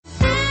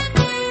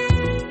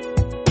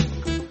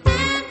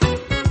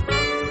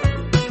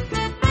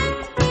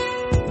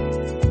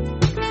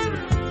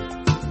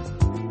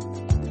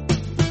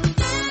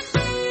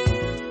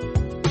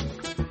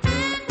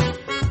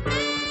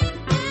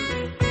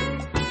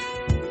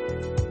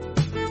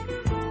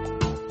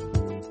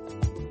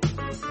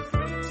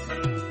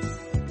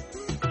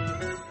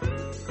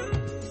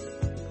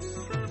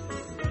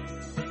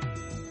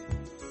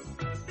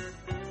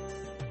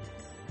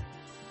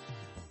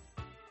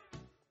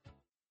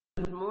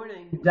Good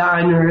morning,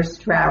 diners,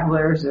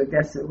 travelers, I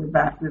guess we're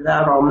back to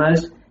that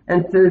almost,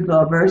 and food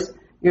lovers.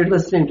 You're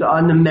listening to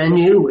On the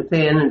Menu with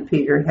Ann and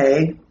Peter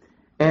Haig.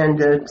 And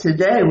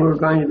today we're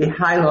going to be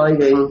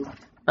highlighting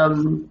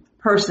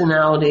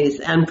personalities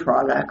and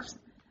products,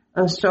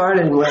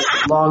 starting with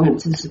a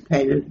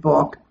long-anticipated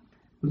book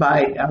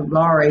by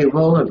Laurie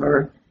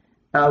Woolever,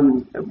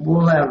 called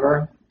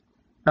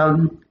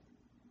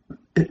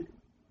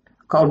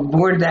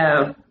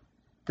Bourdain,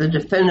 the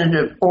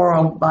definitive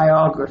oral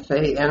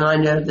biography, and I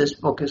know this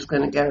book is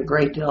going to get a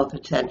great deal of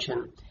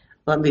attention.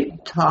 Let me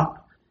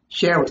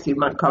share with you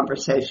my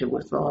conversation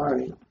with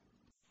Laurie.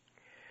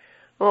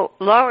 Well,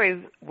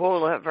 Laurie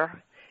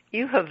Woolever,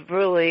 you've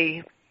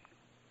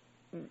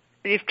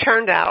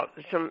turned out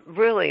some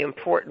really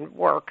important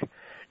work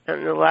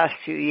in the last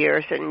few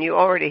years, and you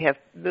already have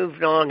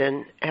moved on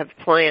and have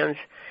plans,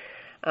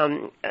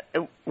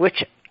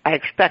 which I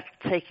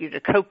expect to take you to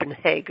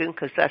Copenhagen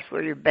because that's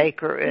where your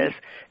baker is,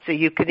 so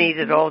you can eat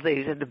at all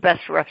these. The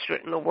best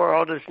restaurant in the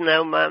world is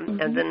Noma,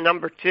 and then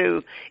number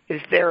 2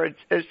 is there. It's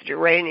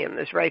Geranium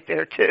is right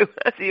there too.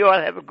 So you ought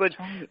to have a good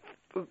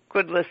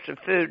list of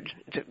food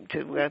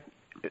to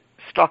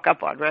stock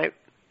up on, right?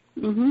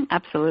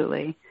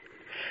 Absolutely.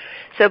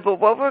 So, but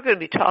what we're going to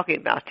be talking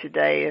about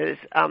today is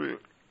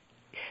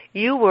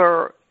you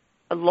were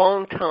a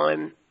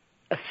long-time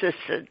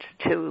assistant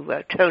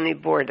to Tony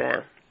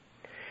Bourdain.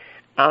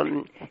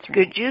 Right.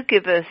 Could you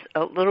give us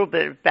a little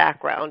bit of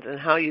background on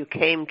how you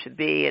came to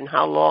be and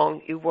how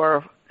long you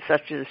were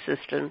such an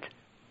assistant?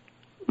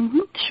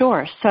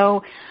 Sure.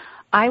 So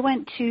I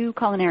went to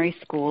culinary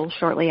school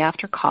shortly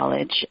after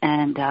college,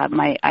 and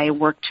I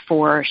worked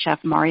for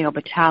Chef Mario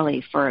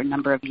Batali for a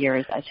number of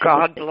years as his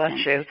God assistant.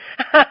 Bless you.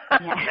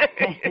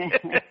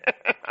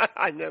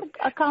 I know.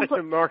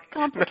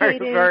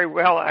 Complicated, very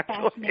well,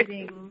 actually.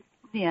 Fascinating.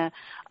 Yeah.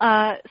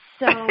 I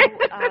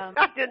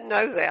didn't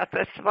know that.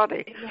 That's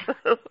funny.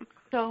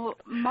 So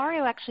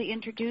Mario actually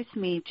introduced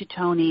me to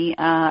Tony.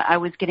 I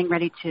was getting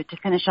ready to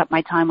finish up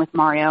my time with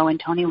Mario, and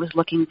Tony was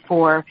looking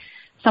for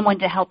someone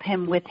to help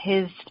him with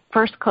his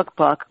first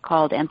cookbook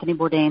called Anthony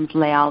Bourdain's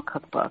Leal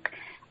Cookbook.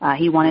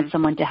 He wanted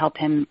someone to help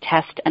him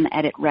test and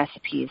edit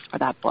recipes for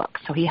that book.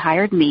 So he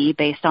hired me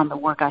based on the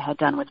work I had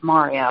done with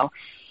Mario,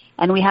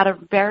 and we had a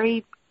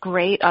very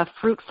great,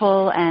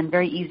 fruitful, and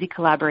very easy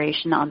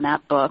collaboration on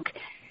that book.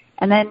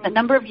 And then a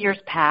number of years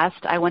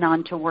passed. I went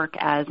on to work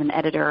as an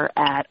editor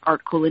at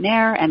Art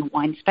Culinaire and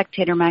Wine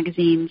Spectator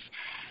magazines.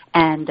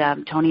 And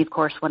Tony, of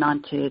course, went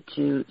on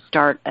to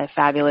start a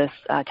fabulous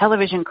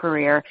television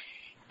career.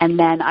 And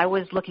then I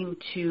was looking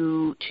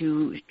to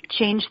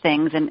change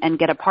things and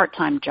get a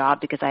part-time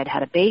job because I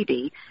had a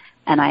baby.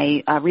 And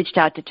I reached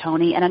out to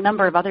Tony and a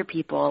number of other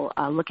people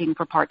looking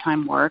for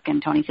part-time work.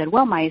 And Tony said,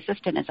 well, my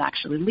assistant is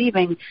actually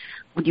leaving.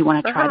 Would you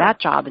want to try that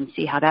job and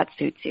see how that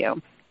suits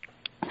you?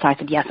 So I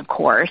said, yes, of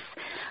course.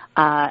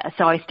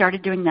 So I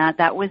started doing that.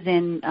 That was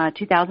in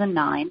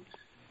 2009.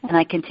 And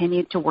I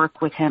continued to work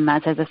with him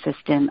as his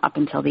assistant up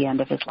until the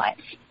end of his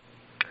life.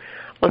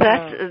 Well,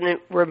 that's a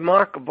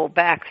remarkable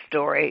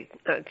backstory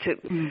to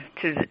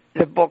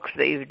the books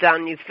that you've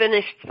done. You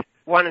finished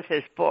one of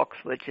his books,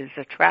 which is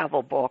a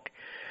travel book,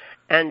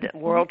 and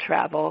world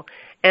travel,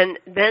 and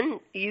then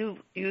you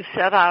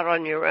set out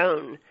on your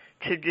own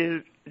to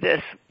do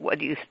this.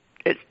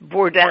 It's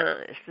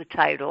Bourdain is the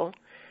title,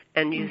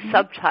 and you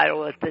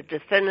subtitle it the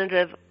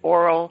Definitive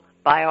Oral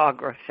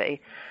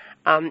Biography.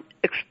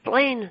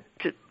 Explain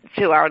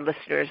to our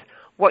listeners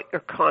what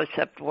your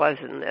concept was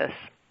in this.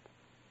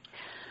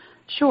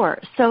 Sure.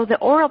 So the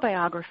oral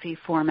biography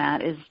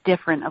format is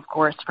different, of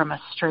course, from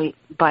a straight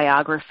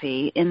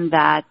biography in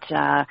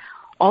that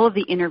all of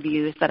the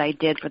interviews that I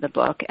did for the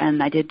book,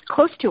 and I did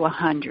close to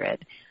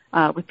 100,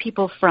 with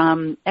people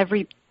from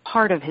every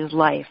part of his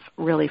life,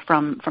 really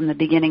from the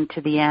beginning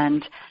to the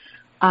end.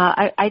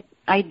 I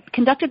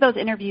conducted those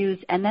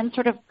interviews and then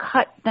sort of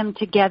cut them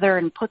together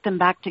and put them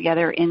back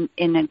together in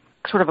a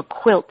sort of a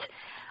quilt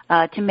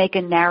to make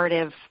a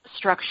narrative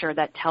structure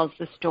that tells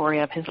the story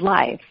of his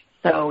life.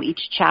 So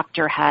each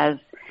chapter has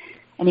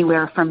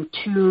anywhere from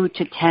 2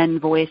 to 10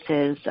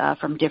 voices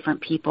from different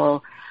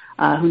people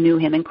who knew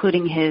him,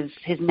 including his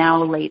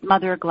now late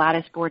mother,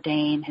 Gladys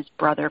Bourdain, his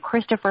brother,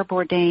 Christopher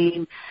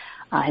Bourdain,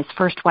 his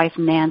first wife,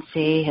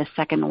 Nancy, his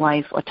second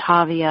wife,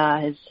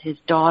 Ottavia, his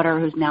daughter,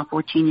 who's now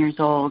 14 years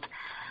old,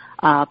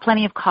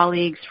 plenty of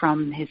colleagues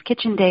from his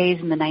kitchen days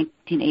in the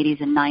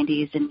 1980s and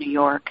 90s in New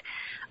York,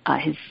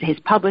 his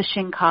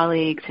publishing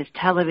colleagues, his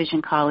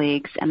television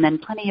colleagues, and then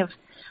plenty of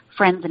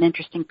friends and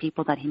interesting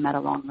people that he met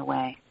along the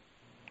way.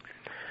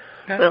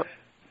 Well,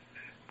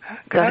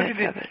 how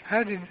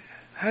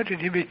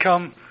did he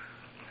become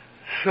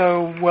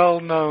so well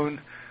known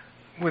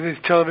with his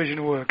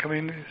television work? I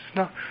mean,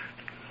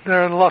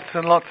 there are lots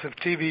and lots of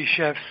TV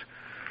chefs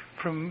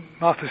from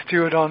Martha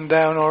Stewart on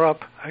down or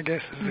up, I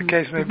guess, as the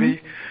case may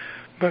be.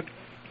 But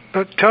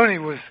Tony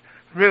was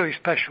really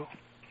special.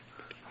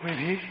 I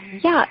mean,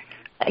 yeah.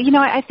 You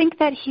know, I think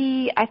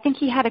he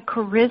had a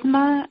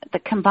charisma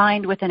that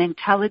combined with an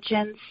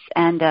intelligence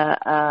and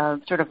a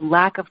sort of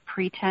lack of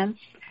pretense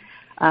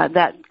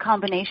That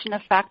combination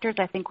of factors,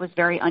 I think, was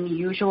very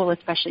unusual,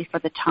 especially for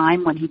the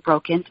time when he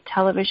broke into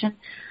television.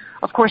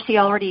 Of course, he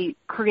already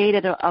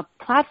created a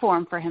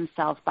platform for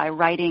himself by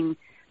writing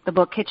the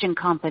book Kitchen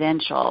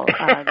Confidential.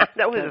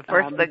 That was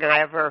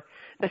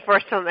the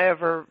first time I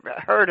ever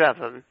heard of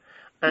him.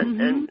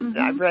 And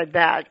I read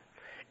that.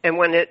 And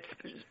when it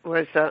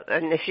was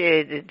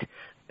initiated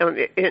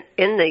in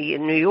the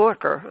New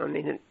Yorker, I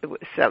mean, it was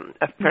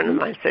a friend of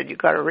mine said, "You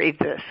got to read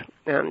this."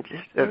 And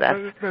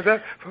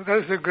that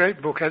was a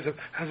great book, as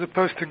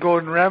opposed to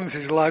Gordon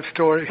Ramsay's life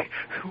story,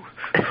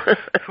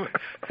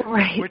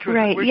 which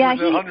was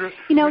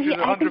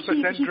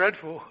 100%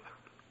 dreadful.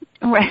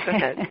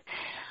 Right.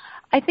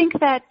 I think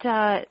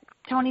that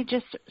Tony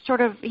just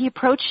he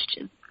approached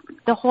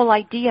the whole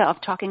idea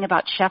of talking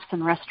about chefs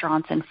and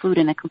restaurants and food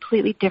in a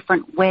completely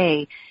different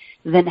way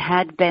than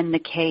had been the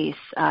case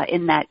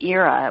in that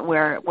era,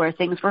 where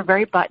things were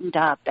very buttoned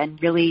up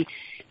and really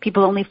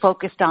people only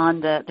focused on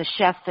the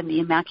chefs and the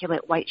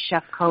immaculate white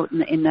chef coat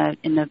in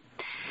the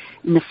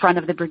front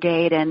of the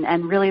brigade,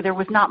 and really there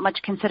was not much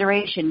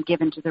consideration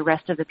given to the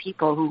rest of the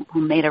people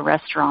who made a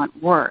restaurant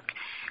work.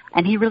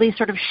 And he really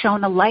sort of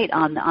shone a light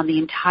on the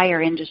entire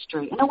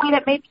industry in a way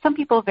that made some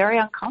people very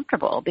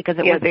uncomfortable because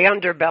it was the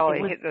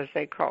underbelly, as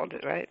they called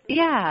it, right?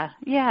 Yeah.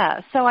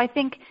 So I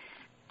think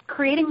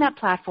creating that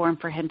platform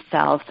for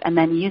himself and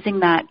then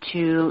using that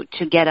to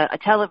get a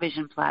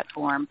television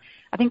platform,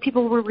 I think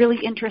people were really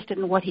interested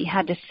in what he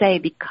had to say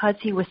because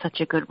he was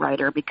such a good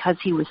writer, because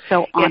he was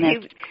so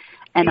honest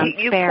and unfair.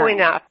 You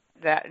point out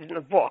that in the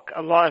book,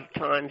 a lot of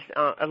times,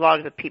 a lot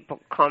of the people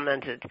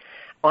commented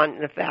on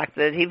the fact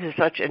that he was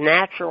such a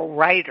natural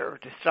writer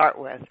to start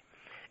with.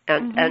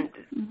 And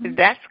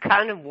that's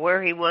kind of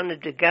where he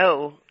wanted to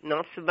go,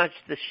 not so much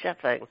the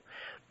chefing,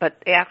 but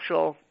the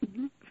actual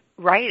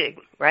writing,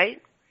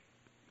 right?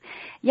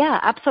 Yeah,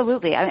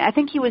 absolutely. I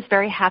think he was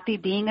very happy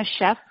being a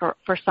chef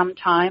for some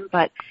time,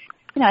 but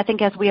I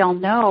think as we all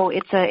know,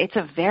 it's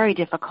a very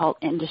difficult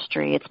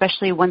industry,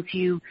 especially once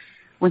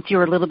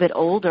you're a little bit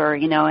older,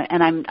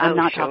 and I'm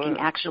not talking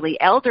actually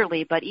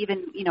elderly, but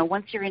even,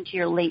 once you're into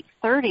your late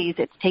 30s,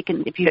 it's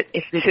taken, if you've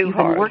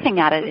been working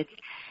at it,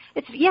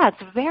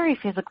 it's very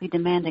physically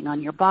demanding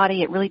on your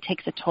body. It really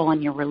takes a toll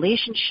on your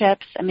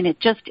relationships. I mean,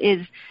 it just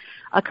is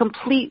a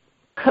complete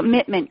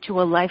commitment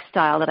to a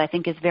lifestyle that I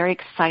think is very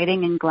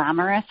exciting and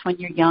glamorous when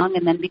you're young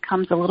and then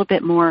becomes a little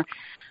bit more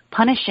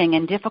punishing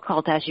and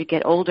difficult as you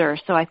get older.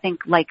 So I think,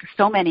 like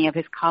so many of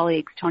his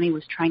colleagues, Tony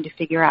was trying to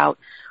figure out,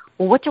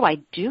 well, what do I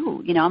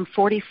do? I'm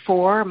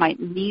 44. My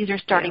knees are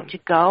starting to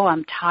go.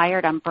 I'm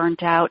tired. I'm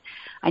burnt out.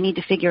 I need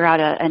to figure out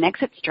an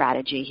exit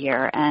strategy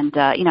here. And,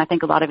 I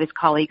think a lot of his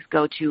colleagues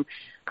go to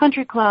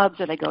country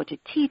clubs, or they go to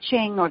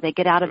teaching, or they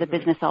get out of the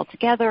business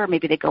altogether, or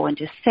maybe they go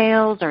into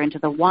sales or into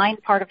the wine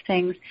part of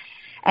things.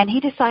 And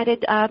he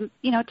decided,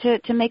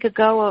 to make a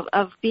go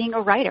of being a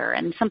writer,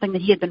 and something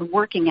that he had been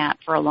working at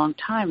for a long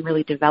time,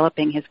 really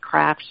developing his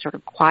craft sort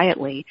of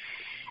quietly.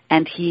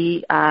 And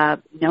he,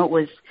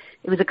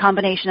 it was a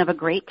combination of a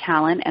great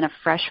talent and a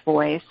fresh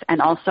voice,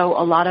 and also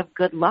a lot of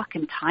good luck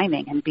and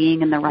timing and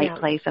being in the right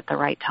place at the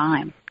right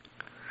time.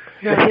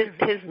 Yeah,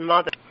 his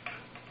mother.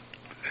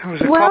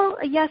 Well,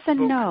 yes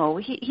and no.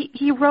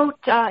 He wrote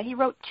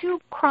 2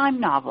 crime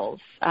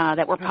novels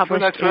that were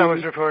published. That's what I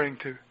was referring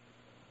to.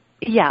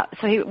 Yeah,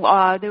 so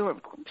they were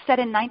set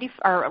in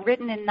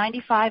written in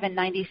 95 and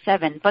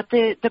 97. But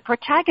the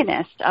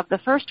protagonist of the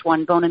first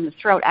one, Bone in the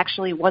Throat,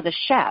 actually was a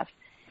chef.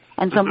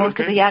 And so most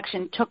of the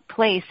action took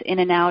place in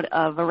and out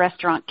of a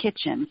restaurant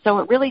kitchen. So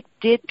it really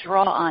did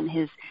draw on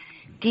his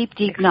deep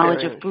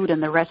knowledge of food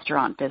and the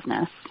restaurant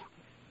business.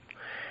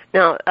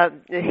 Now,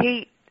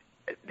 he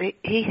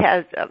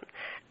has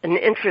an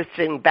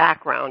interesting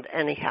background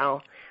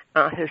anyhow.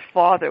 His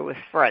father was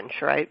French,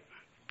 right?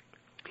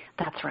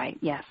 That's right,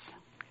 yes.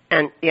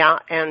 And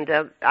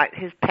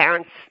his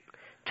parents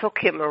took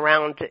him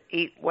around to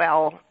eat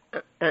well.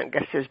 I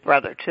guess his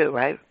brother too,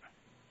 right?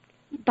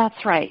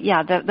 That's right.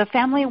 Yeah, the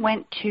family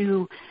went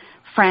to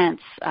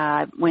France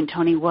when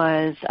Tony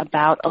was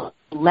about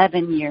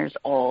 11 years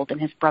old, and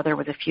his brother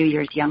was a few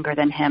years younger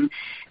than him.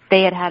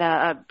 They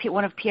had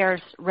one of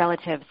Pierre's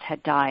relatives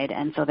had died,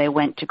 and so they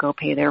went to go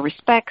pay their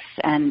respects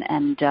and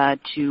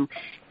to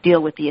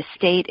deal with the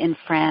estate in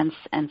France.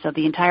 And so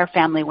the entire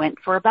family went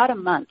for about a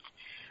month.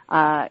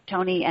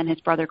 Tony and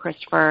his brother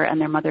Christopher and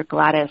their mother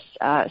Gladys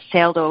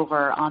sailed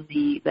over on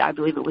I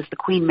believe it was the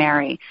Queen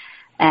Mary,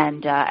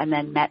 and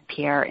then met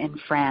Pierre in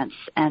France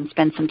and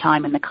spent some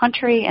time in the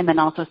country, and then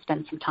also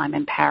spent some time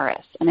in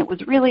Paris. And it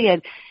was really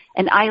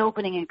an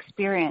eye-opening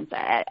experience.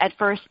 At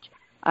first,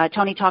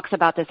 Tony talks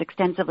about this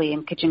extensively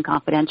in Kitchen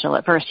Confidential.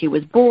 At first, he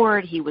was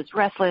bored, he was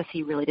restless,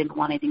 he really didn't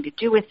want anything to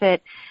do with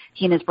it.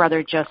 He and his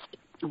brother just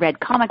read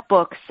comic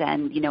books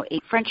and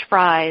ate French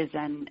fries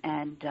and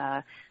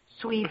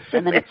sweets.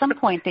 And then at some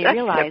point, they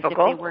realized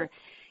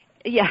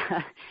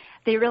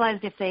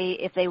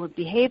if they would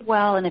behave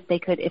well and if they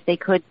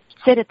could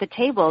sit at the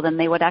table, then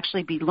they would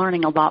actually be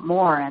learning a lot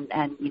more, and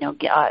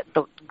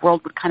the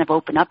world would kind of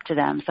open up to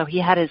them. So he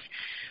had his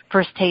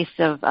first taste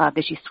of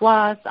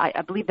vichyssoise.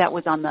 I believe that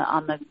was on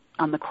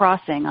the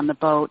crossing on the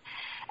boat.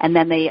 And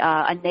then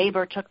a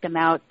neighbor took them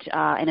out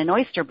in an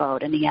oyster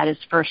boat, and he had his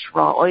first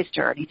raw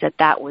oyster. And he said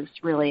that was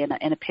really an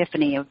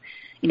epiphany of,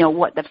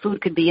 what the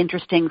food could be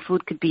interesting.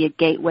 Food could be a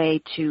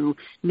gateway to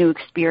new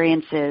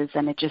experiences,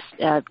 and it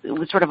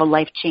was sort of a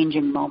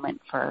life-changing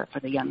moment for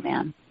the young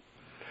man.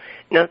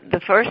 Now, the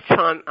first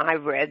time I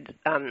read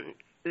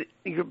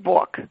your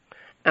book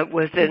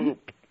was in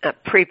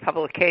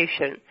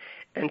pre-publication,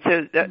 and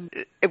so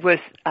it was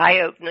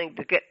eye-opening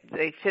to get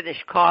the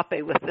finished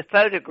copy with the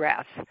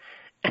photographs.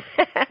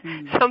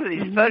 Some of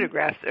these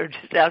photographs are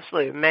just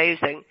absolutely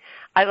amazing.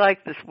 I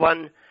like this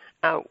one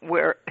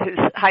where his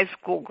high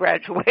school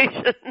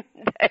graduation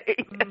day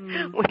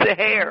with the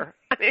hair.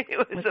 I mean, it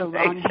was with amazing. The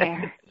long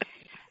hair.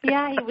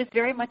 Yeah, he was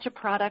very much a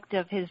product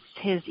of his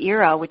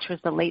era, which was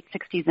the late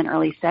 60s and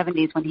early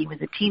 70s when he was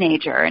a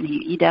teenager, and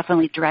he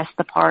definitely dressed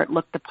the part,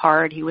 looked the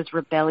part. He was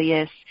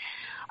rebellious.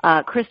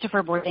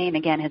 Christopher Bourdain,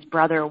 again, his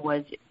brother,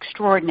 was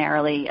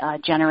extraordinarily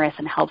generous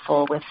and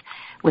helpful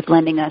with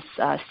lending us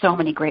so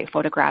many great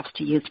photographs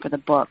to use for the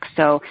book.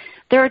 So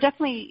there are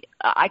definitely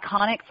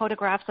iconic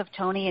photographs of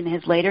Tony in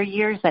his later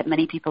years that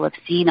many people have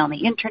seen on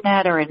the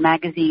internet or in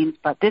magazines,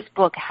 but this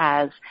book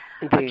has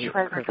a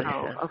treasure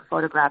trove of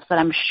photographs that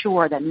I'm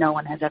sure that no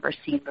one has ever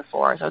seen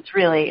before. So it's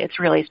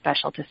really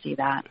special to see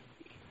that.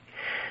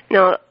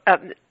 Now,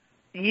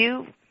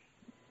 you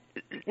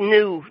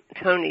knew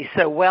Tony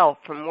so well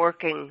from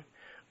working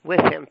with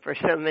him for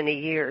so many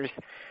years.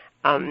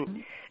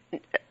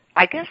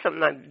 I guess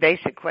my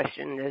basic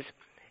question is,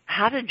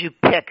 how did you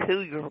pick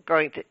who you were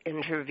going to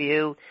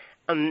interview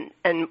and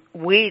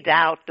weed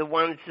out the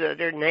ones that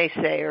are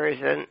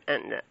naysayers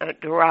and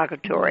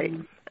derogatory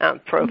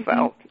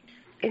profile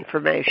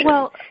information?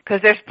 Well,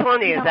 because there's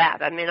plenty of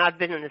that. I mean, I've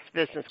been in this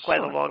business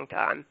quite a long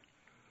time.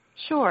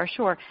 Sure.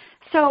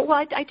 So,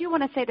 I do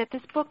want to say that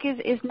this book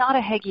is not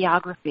a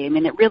hagiography. I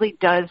mean, it really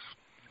does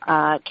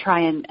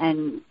try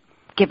and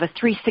give a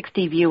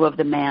 360 view of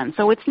the man.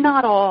 So it's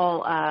not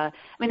all,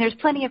 there's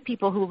plenty of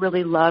people who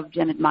really loved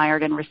and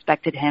admired and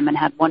respected him and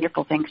had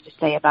wonderful things to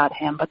say about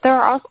him. But there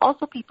are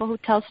also people who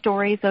tell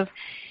stories of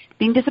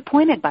being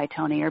disappointed by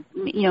Tony or,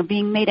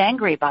 being made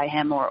angry by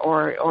him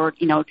or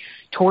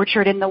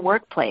tortured in the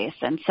workplace.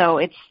 And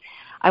so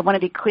I want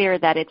to be clear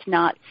that it's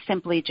not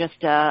simply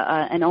just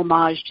an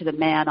homage to the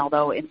man,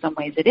 although in some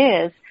ways it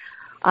is.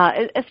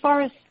 As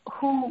far as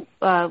who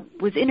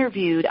was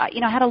interviewed, I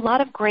had a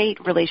lot of great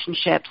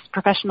relationships,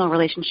 professional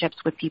relationships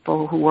with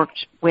people who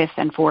worked with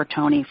and for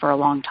Tony for a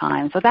long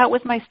time. So that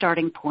was my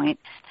starting point.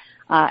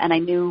 And I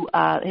knew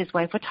his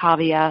wife,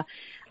 Ottavia,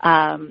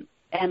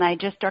 and I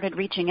just started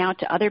reaching out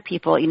to other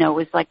people. It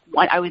was like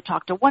I would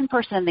talk to one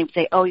person, and they would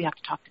say, oh, you have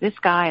to talk to this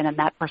guy, and then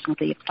that person would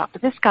say, you have to talk to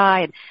this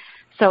guy. And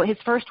so his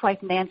first wife,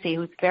 Nancy,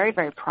 who's very,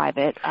 very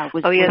private, that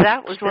was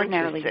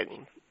extraordinarily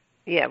interesting.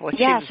 Yeah, what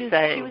she was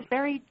saying. She was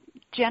very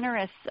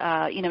generous,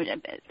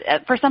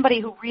 for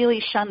somebody who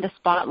really shunned the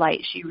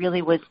spotlight. She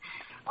really was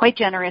quite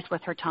generous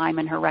with her time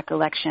and her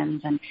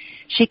recollections, and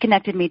she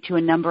connected me to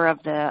a number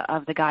of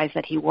the guys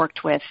that he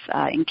worked with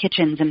in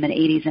kitchens in the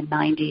 80s and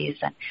 90s.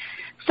 And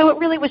so it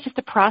really was just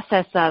a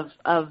process of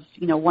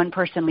one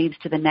person leads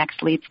to the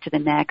next.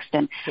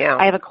 And yeah.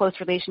 I have a close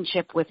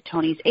relationship with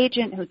Tony's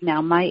agent, who's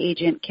now my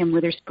agent, Kim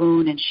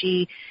Witherspoon, and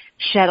she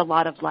shed a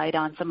lot of light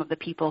on some of the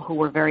people who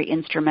were very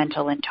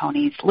instrumental in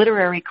Tony's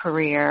literary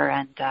career.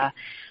 And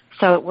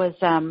so it was,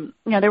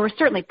 there were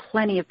certainly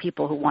plenty of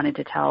people who wanted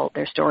to tell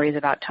their stories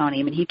about Tony.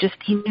 I mean, he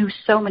knew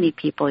so many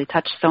people. He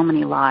touched so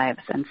many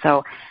lives. And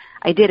so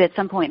I did at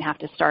some point have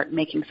to start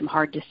making some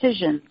hard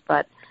decisions,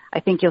 but I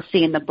think you'll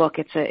see in the book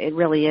it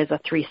really is a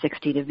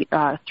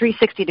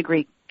 360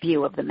 degree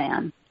view of the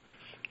man.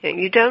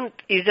 You don't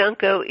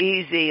go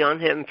easy on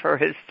him for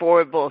his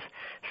foibles,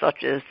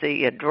 such as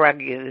the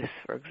drug use,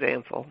 for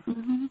example.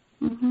 Mm-hmm.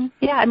 Mm-hmm.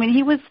 Yeah, I mean,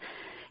 he was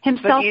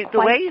himself. But the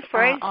way you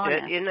phrased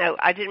honest. it,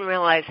 I didn't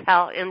realize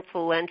how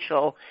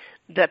influential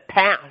the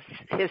past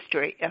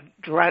history of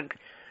drug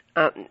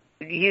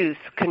use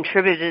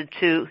contributed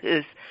to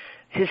his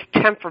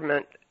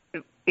temperament,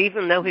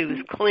 even though he was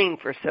clean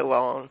for so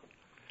long.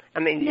 I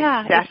mean,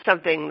 that's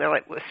something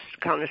that was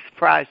kind of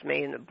surprised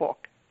me in the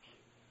book.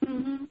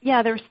 Mm-hmm.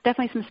 Yeah, there's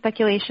definitely some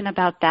speculation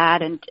about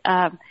that. And,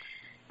 I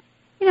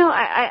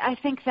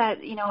think that,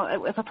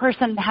 if a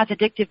person has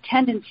addictive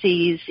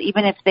tendencies,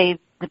 even if they've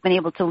been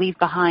able to leave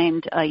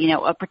behind,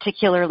 a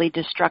particularly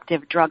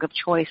destructive drug of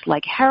choice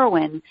like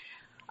heroin,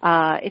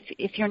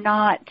 if you're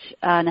not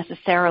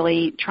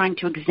necessarily trying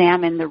to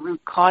examine the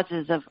root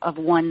causes of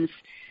one's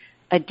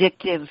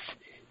addictive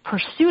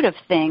pursuit of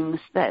things,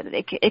 that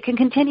it can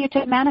continue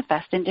to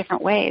manifest in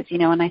different ways,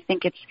 and I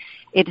think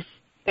it's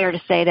fair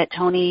to say that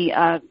Tony,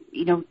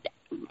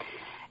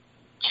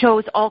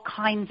 chose all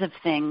kinds of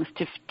things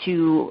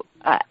to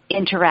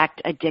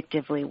interact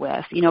addictively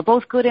with,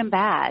 both good and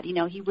bad.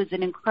 He was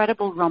an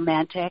incredible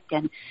romantic,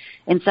 and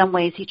in some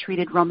ways he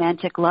treated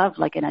romantic love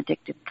like an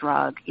addictive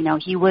drug.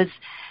 He was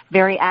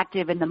very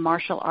active in the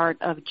martial art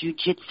of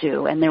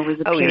jiu-jitsu, and there was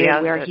a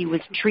period where he was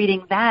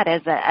treating that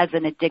as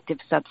an addictive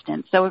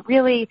substance. So it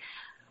really,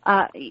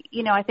 I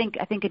think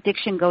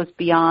addiction goes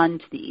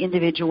beyond the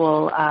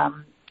individual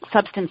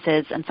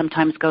substances and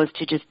sometimes goes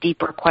to just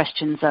deeper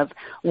questions of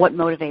what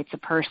motivates a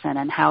person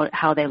and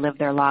how they live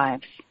their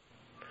lives.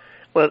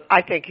 Well,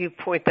 I think you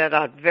point that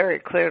out very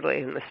clearly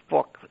in this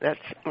book. That's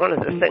one of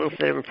the things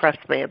that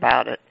impressed me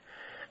about it.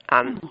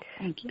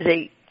 Thank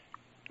you.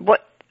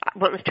 I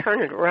want to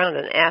turn it around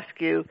and ask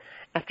you,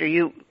 after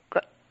you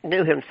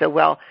knew him so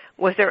well,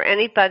 was there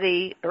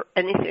anybody or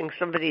anything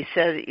somebody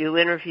said that you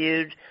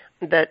interviewed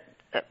that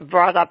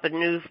brought up a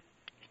new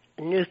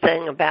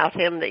thing about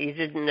him that you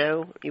didn't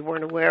know, you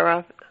weren't aware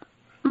of?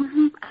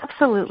 Mm-hmm.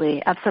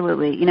 Absolutely.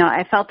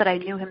 I felt that I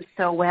knew him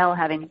so well,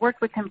 having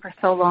worked with him for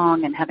so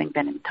long and having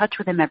been in touch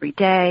with him every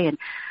day. And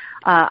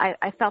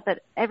I felt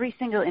that every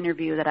single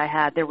interview that I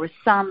had, there was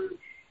some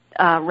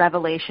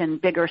revelation,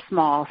 big or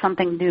small,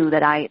 something new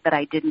that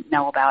I didn't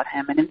know about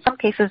him. And in some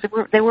cases,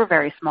 they were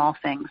very small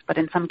things, but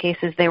in some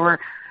cases, they were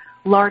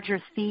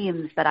larger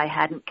themes that I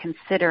hadn't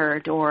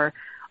considered. Or,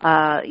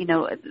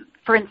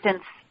 for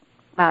instance,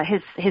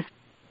 his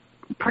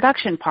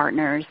production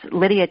partners,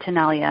 Lydia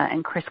Tenelia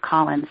and Chris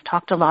Collins,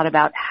 talked a lot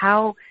about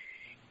how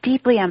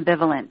deeply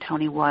ambivalent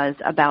Tony was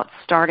about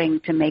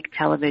starting to make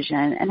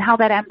television, and how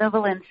that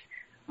ambivalence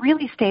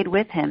really stayed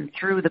with him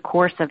through the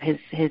course of his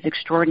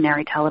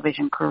extraordinary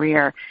television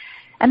career.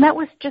 And that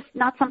was just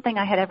not something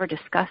I had ever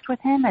discussed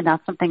with him, and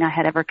not something I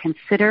had ever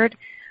considered.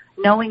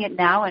 Knowing it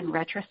now in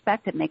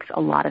retrospect, it makes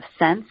a lot of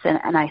sense,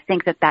 and I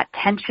think that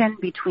tension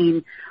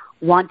between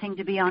wanting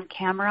to be on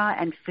camera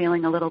and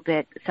feeling a little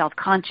bit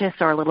self-conscious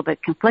or a little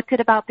bit conflicted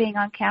about being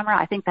on camera,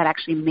 I think that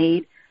actually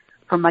made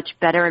for much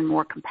better and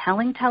more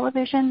compelling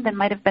television than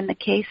might have been the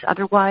case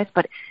otherwise.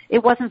 But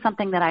it wasn't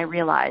something that I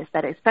realized,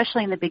 that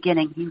especially in the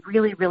beginning, he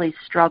really, really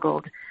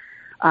struggled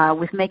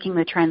with making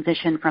the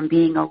transition from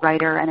being a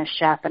writer and a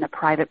chef and a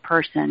private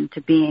person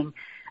to being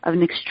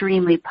an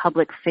extremely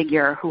public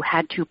figure who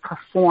had to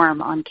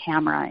perform on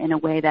camera in a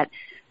way that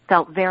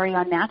felt very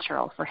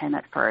unnatural for him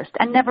at first,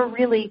 and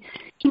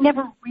he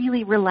never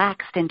really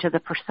relaxed into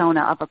the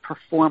persona of a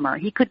performer.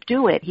 He could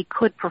do it, he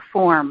could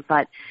perform,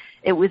 but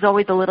it was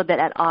always a little bit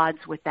at odds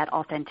with that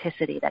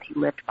authenticity that he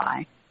lived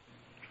by.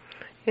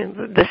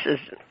 And this is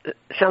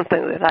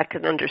something that I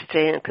can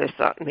understand, because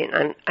I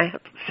have a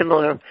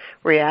similar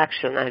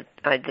reaction.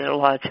 I did a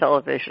lot of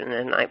television,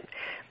 and I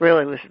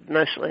really was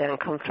emotionally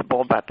uncomfortable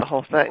about the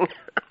whole thing.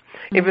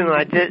 Even though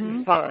I did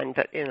fine,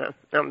 but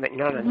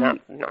not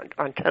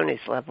on Tony's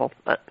level.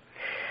 But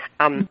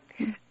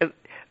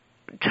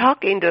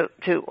talking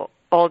to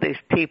all these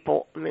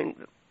people,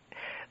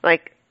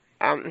 like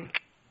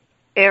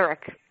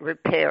Eric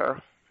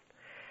Ripert.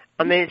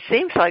 It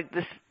seems like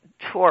this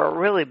tore a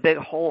really big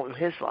hole in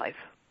his life.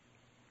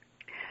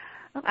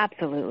 Oh,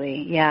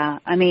 absolutely, yeah.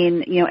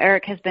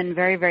 Eric has been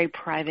very, very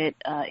private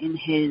in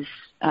his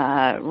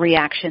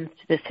reactions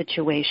to the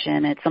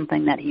situation. It's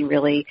something that he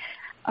really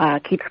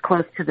keeps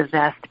close to the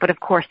vest. But of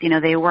course,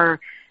 they were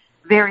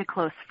very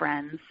close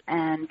friends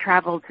and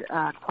traveled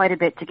quite a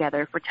bit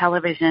together for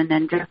television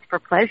and just for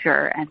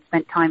pleasure, and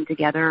spent time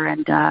together.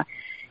 And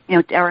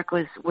Eric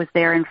was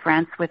there in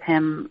France with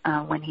him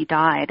when he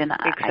died, and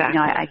exactly.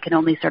 I can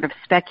only sort of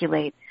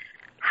speculate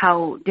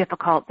how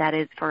difficult that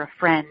is for a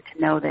friend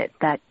to know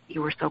that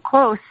you were so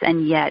close,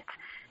 and yet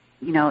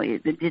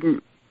it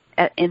didn't.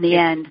 In the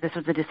end, this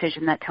was a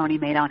decision that Tony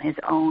made on his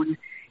own.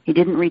 He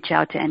didn't reach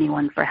out to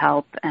anyone for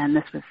help, and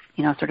this was,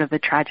 sort of the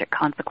tragic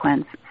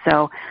consequence.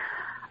 So,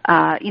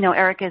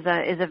 Eric is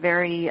a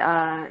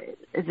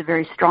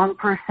very strong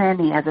person.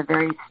 He has a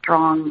very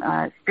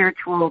strong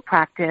spiritual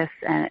practice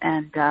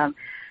and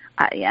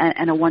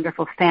a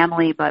wonderful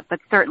family. But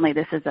certainly,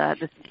 it's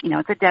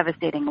a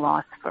devastating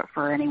loss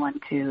for anyone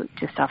to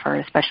suffer,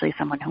 especially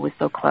someone who was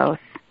so close.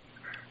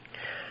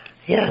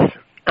 Yes.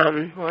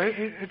 Well,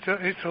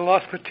 it's a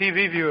loss for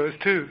TV viewers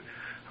too.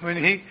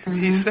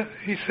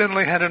 He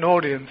certainly had an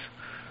audience.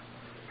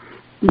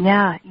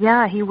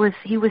 Yeah, he was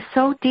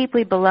so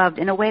deeply beloved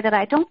in a way that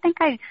I don't think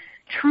I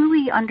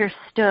truly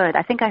understood.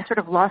 I think I sort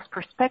of lost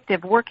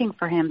perspective working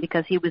for him,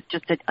 because he was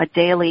just a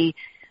daily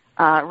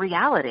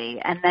reality.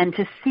 And then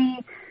to see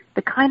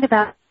the kind of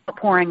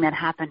outpouring that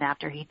happened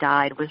after he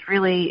died was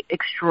really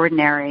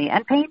extraordinary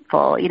and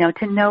painful.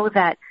 To know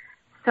that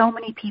so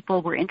many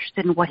people were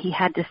interested in what he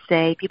had to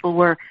say. People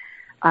were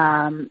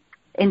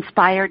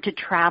inspired to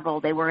travel.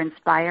 They were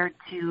inspired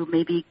to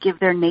maybe give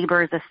their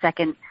neighbors a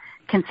second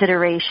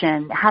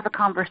consideration, have a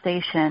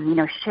conversation,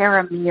 share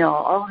a meal,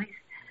 all these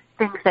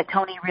things that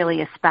Tony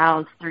really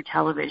espoused through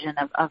television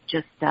of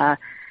just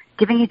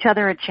giving each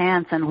other a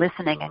chance and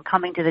listening and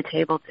coming to the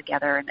table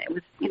together. And it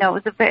was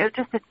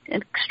just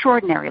an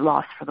extraordinary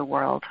loss for the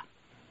world.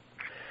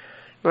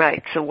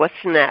 Right. So what's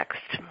next?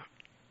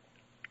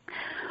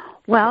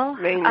 Well,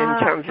 I mean, in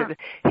terms of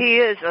he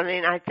is. I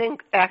mean, I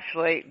think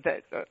actually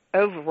that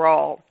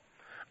overall,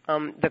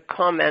 the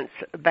comments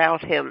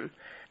about him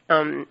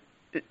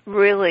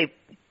really,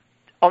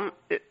 I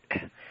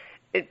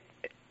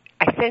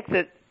think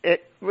that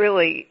it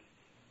really.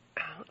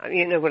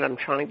 You know what I'm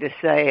trying to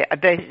say. I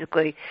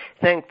basically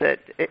think that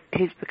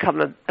he's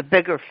become a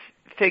bigger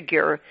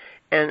figure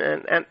and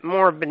a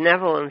more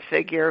benevolent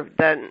figure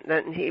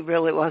than he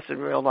really was in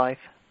real life.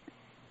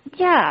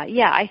 Yeah.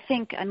 I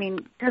think, I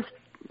mean, just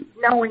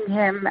knowing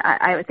him,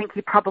 I think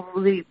he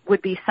probably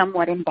would be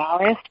somewhat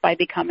embarrassed by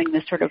becoming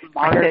this sort of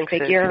martyr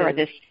figure or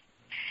this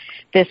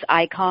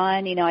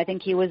icon. You know, I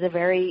think he was a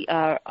very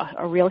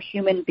a real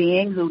human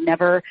being who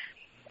never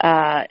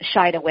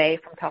shied away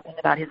from talking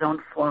about his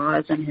own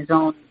flaws and his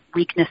own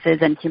weaknesses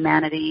and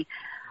humanity.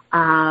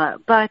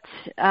 But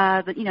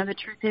you know, the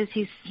truth is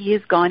he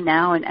is gone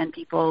now, and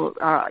people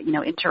you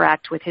know,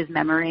 interact with his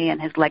memory and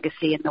his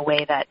legacy in the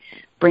way that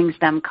brings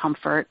them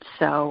comfort.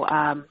 So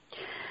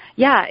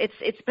yeah,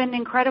 it's been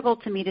incredible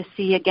to me to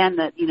see again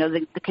that, you know,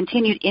 the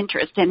continued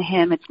interest in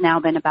him. It's now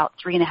been about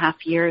 3.5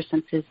 years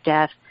since his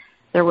death.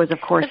 There was,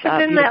 of course,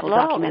 a beautiful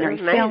documentary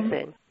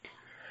film.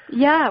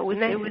 Yeah, it was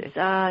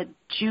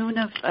June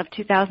of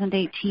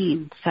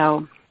 2018.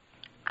 So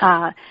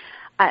I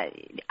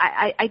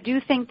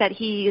do think that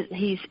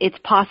it's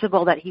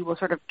possible that he will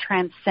sort of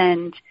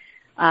transcend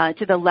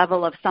to the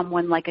level of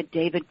someone like a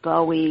David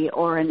Bowie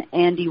or an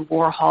Andy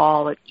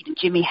Warhol or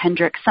Jimi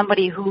Hendrix,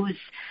 somebody whose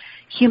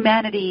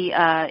humanity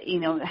you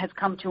know, has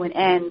come to an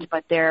end,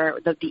 but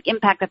the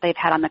impact that they've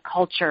had on the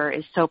culture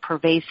is so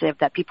pervasive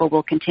that people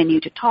will continue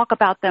to talk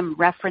about them,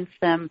 reference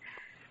them,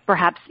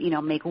 perhaps, you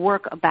know, make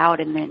work about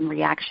and in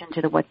reaction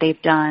to what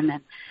they've done.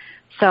 And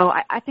so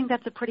I think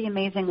that's a pretty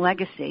amazing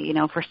legacy, you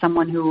know, for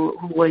someone who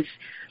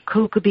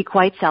could be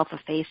quite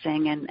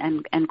self-effacing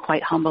and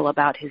quite humble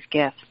about his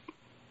gifts.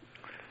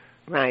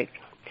 Right.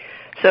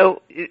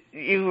 So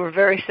you were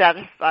very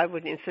satisfied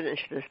when you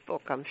finished this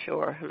book, I'm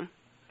sure.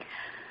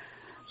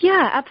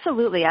 Yeah,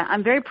 absolutely.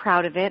 I'm very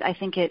proud of it. I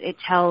think it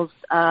tells,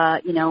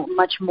 you know,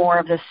 much more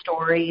of the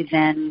story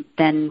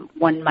than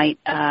one might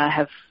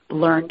have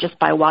learned just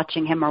by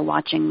watching him or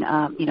watching,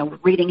 you know,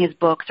 reading his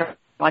books or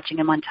watching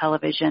him on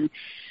television.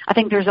 I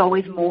think there's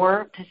always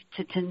more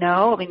to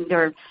know. I mean,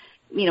 there are,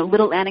 you know,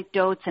 little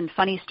anecdotes and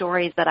funny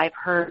stories that I've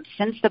heard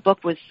since the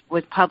book was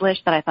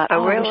published that I thought,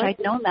 really? I wish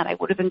I'd known that. I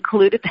would have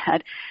included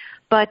that.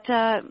 But,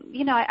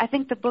 you know, I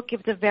think the book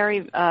gives a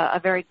very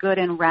good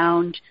and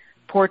round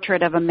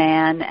portrait of a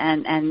man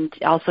and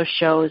also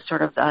shows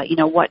sort of, you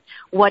know,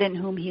 what and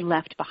whom he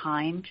left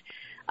behind.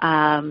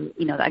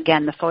 You know,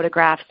 again, the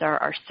photographs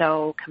are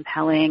so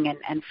compelling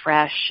and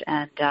fresh.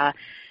 And,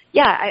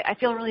 yeah, I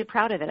feel really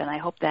proud of it. And I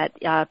hope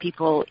that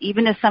people,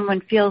 even if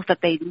someone feels that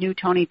they knew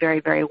Tony very,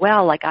 very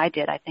well, like I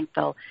did, I think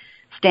they'll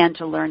stand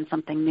to learn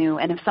something new.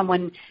 And if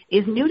someone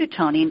is new to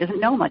Tony and doesn't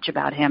know much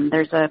about him,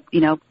 there's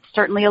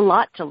certainly a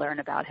lot to learn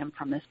about him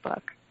from this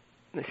book.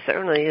 It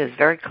certainly is.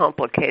 Very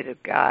complicated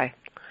guy.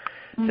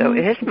 So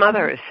his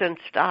mother has since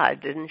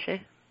died, didn't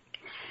she?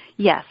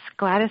 Yes,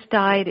 Gladys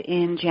died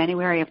in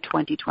January of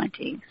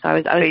 2020. So I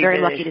was very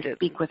lucky to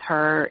speak with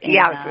her in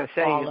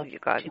fall of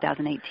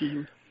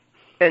 2018.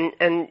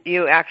 And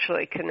you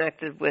actually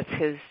connected with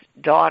his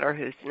daughter,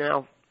 who's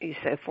now, you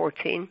say,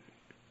 14?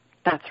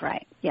 That's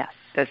right, yes.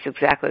 That's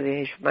exactly the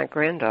age of my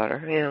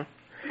granddaughter, yeah.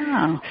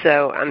 Oh.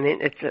 So, I mean,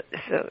 it's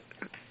a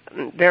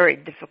very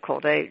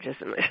difficult age,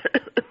 isn't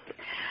it?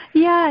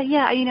 Yeah.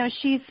 You know,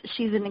 she's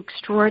an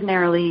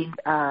extraordinarily,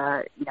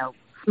 you know,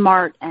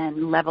 smart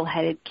and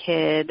level-headed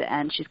kid,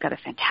 and she's got a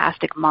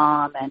fantastic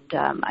mom, and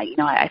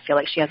I feel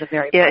like she has a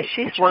very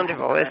she's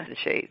wonderful, isn't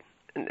she?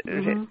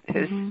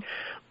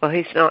 Well,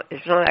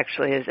 it's not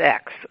actually his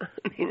ex.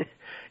 I mean,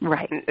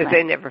 right.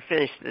 They never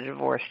finished the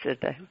divorce, did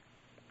they?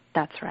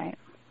 That's right.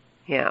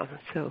 Yeah.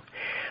 So,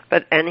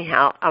 but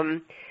anyhow,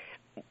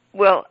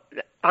 well,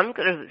 I'm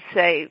going to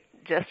say,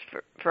 just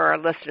for our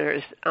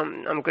listeners,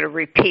 I'm going to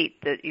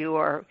repeat that you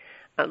are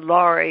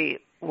Laurie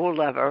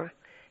Woollever,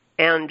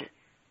 and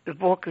the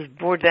book is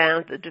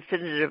Bourdain, the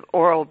Definitive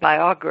Oral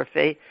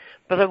Biography.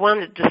 But I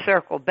wanted to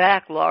circle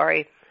back,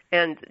 Laurie,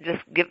 and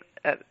just give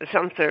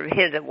some sort of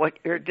hint at what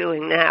you're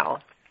doing now.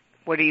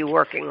 What are you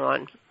working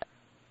on?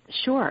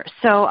 Sure.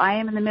 So I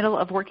am in the middle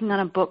of working on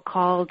a book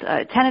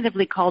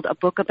tentatively called A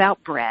Book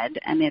About Bread,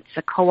 and it's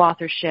a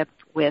co-authorship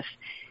with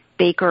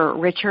baker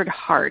Richard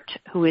Hart,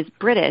 who is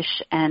British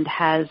and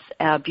has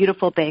a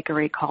beautiful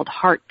bakery called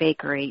Hart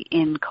Bakery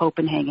in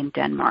Copenhagen,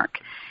 Denmark.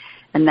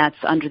 And that's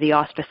under the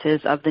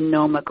auspices of the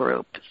Noma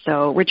Group.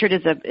 So Richard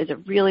is a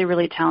really,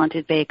 really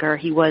talented baker.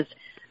 He was,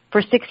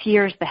 for 6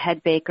 years, the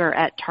head baker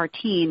at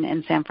Tartine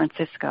in San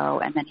Francisco,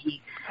 and then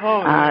he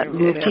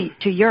moved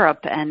to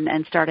Europe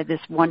and started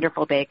this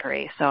wonderful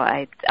bakery. So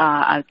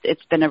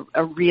it's been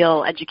a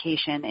real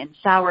education in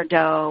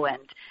sourdough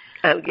and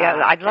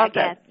I love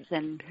that.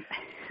 And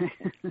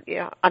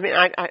yeah, I mean,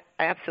 I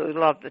absolutely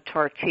love the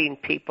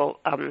Tartine people.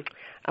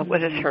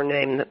 What is her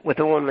name? With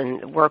a woman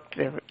that worked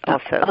there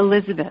also.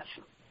 Elizabeth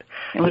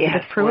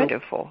Yes, Pruitt?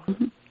 wonderful.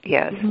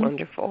 Yes,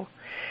 wonderful.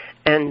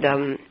 And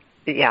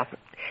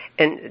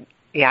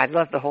I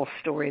love the whole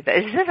story. Is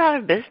it out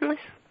of business,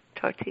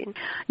 Tartine?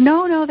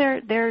 No,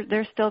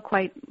 they're still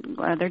quite.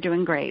 They're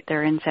doing great.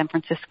 They're in San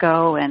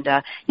Francisco, and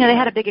they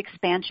had a big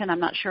expansion. I'm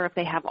not sure if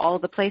they have all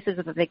the places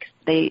that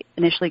they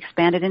initially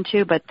expanded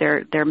into, but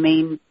their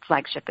main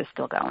flagship is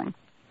still going.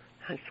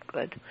 That's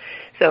good.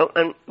 So,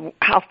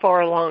 how far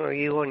along are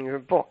you on your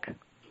book?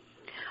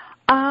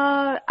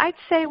 I'd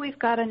say we've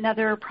got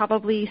another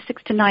probably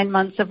 6 to 9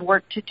 months of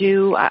work to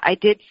do. I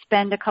did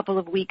spend a couple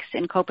of weeks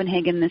in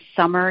Copenhagen this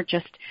summer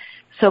just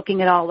soaking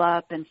it all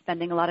up and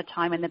spending a lot of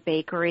time in the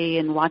bakery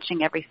and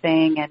watching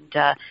everything and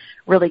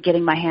really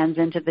getting my hands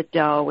into the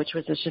dough, which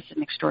was just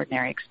an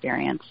extraordinary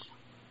experience.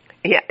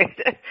 Yeah,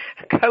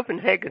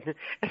 Copenhagen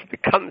has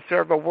become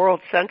sort of a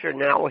world center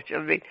now, which,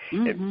 10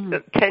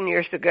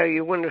 years ago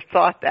you wouldn't have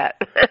thought that.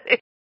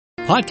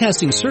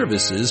 Podcasting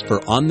services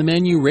for On the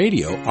Menu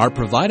Radio are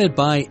provided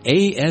by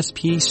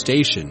ASP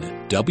Station,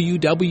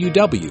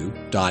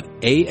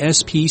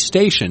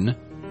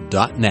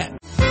 www.aspstation.net.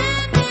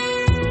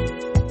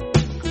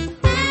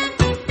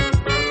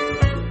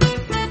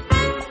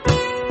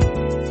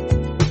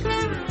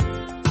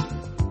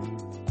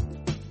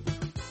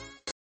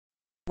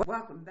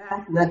 Welcome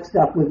back. Next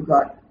up, we've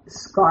got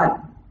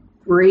Scott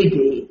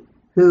Brady,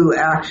 who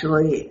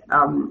actually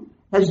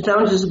has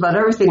done just about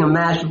everything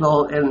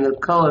imaginable in the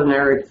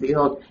culinary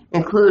field,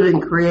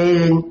 including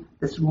creating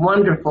this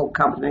wonderful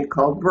company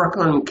called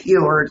Brooklyn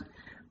Cured,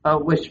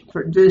 which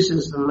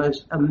produces the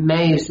most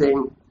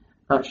amazing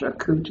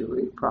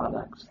charcuterie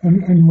products.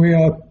 And we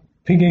are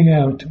pigging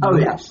out. Oh,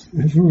 yes.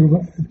 As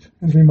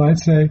we might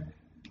say.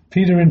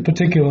 Peter in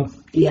particular.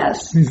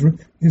 Yes. He's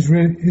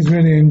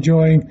really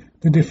enjoying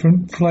the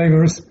different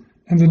flavors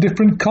and the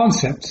different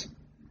concepts. I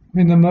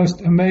mean, the most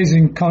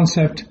amazing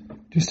concept,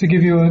 just to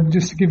give you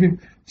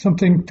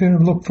something to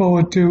look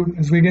forward to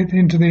as we get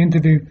into the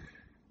interview.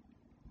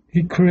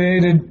 He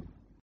created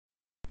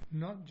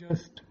not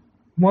just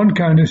one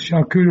kind of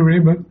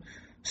charcuterie, but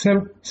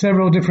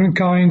several different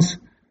kinds,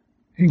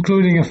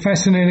 including a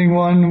fascinating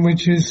one,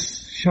 which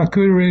is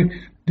charcuterie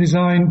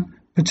designed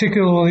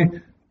particularly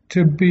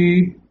to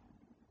be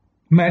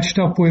matched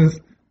up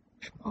with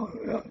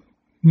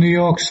New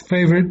York's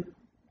favorite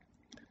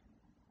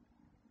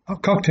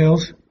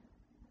cocktails.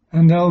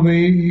 And they'll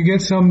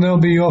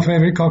be your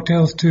favorite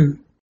cocktails too.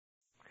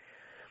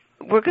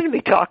 We're going to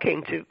be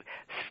talking to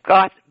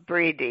Scott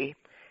Brady,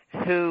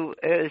 who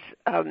is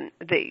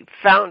the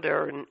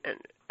founder and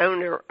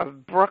owner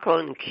of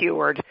Brooklyn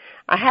Cured.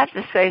 I have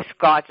to say,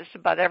 Scott, just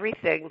about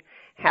everything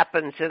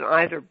happens in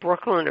either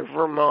Brooklyn or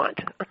Vermont,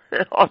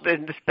 also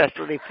in the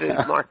specialty food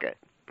market.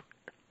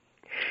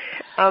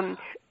 Tell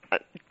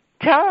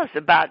us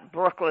about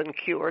Brooklyn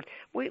Cured.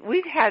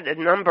 We've had a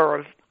number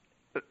of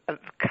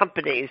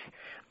companies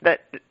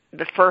that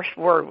the first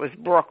word was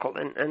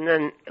Brooklyn, and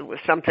then it was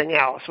something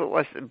else. What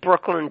was it?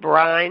 Brooklyn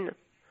Brine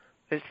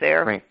was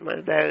there, right. One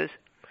of those.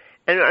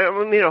 And I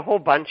mean a whole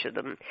bunch of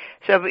them.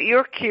 So, but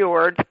you're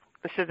Cured,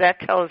 so that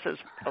tells us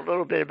a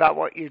little bit about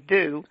what you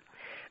do.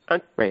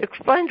 Right.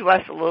 Explain to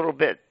us a little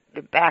bit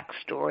the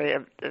backstory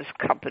of this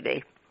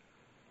company.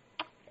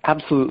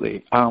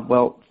 Absolutely.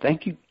 Well,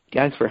 thank you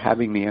guys for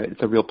having me.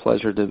 It's a real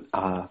pleasure to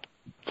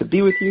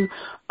be with you.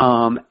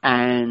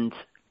 And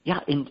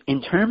yeah,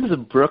 in terms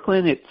of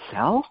Brooklyn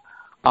itself,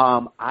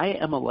 I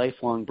am a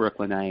lifelong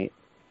Brooklynite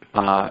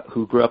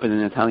who grew up in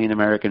an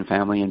Italian-American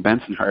family in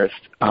Bensonhurst.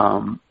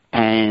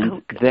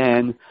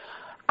 Then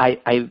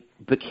I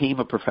became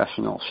a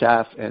professional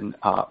chef and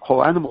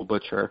whole animal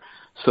butcher.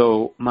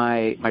 So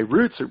my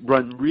roots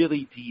run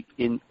really deep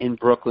in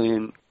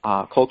Brooklyn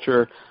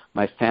culture.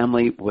 My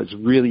family was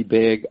really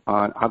big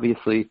on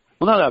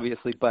not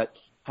obviously, but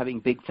having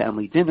big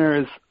family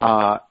dinners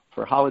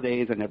for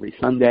holidays and every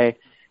Sunday.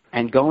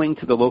 And going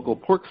to the local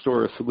pork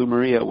store, Salu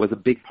Maria, was a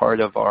big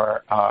part of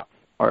our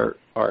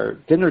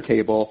dinner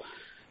table.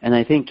 And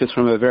I think just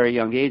from a very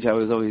young age, I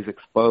was always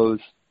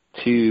exposed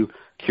to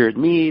cured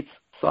meats,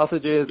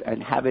 sausages,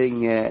 and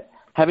having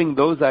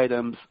those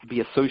items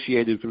be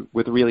associated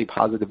with really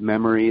positive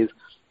memories.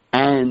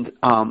 And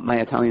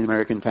my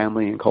Italian-American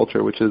family and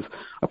culture, which is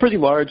a pretty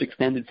large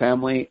extended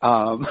family,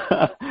 as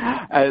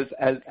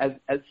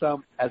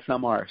some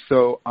are.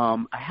 So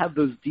I have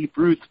those deep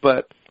roots,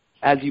 but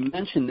as you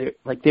mentioned,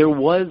 there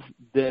was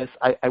this.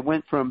 I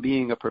went from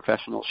being a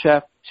professional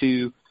chef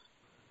to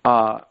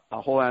a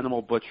whole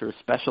animal butcher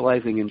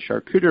specializing in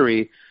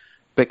charcuterie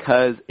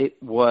because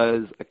it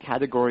was a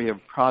category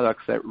of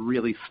products that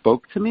really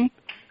spoke to me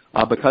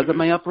because of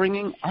my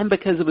upbringing and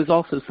because it was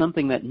also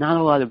something that not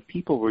a lot of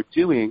people were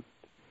doing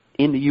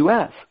in the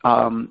U.S. Maybe 12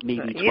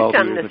 years ago. You've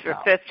done this for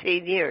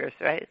 15 years,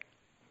 right?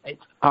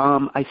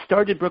 I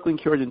started Brooklyn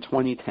Cured in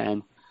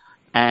 2010,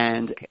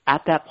 and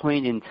at that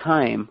point in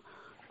time,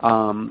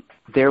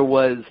 there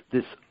was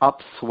this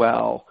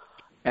upswell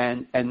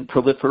and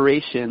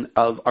proliferation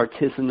of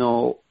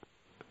artisanal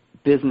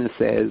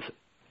businesses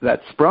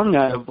that sprung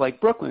out of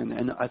Brooklyn.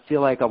 And I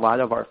feel like a lot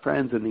of our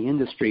friends in the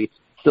industry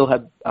still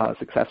have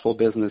successful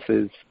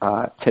businesses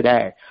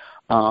today.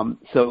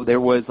 So there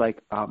was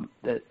like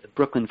the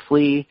Brooklyn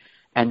Flea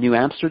and New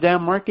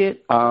Amsterdam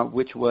market,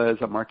 which was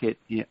a market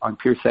on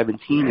Pier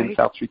 17 in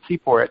South Street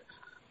Seaport,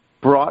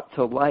 brought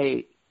to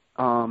light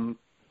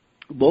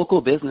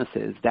local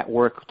businesses that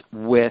worked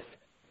with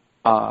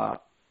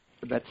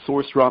that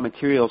sourced raw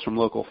materials from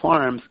local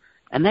farms,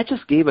 and that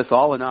just gave us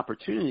all an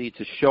opportunity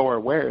to show our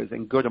wares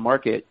and go to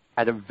market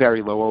at a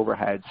very low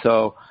overhead.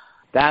 So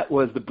that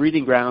was the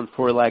breeding ground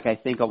for, like, I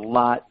think a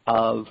lot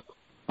of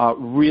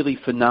really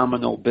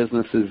phenomenal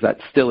businesses that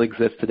still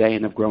exist today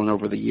and have grown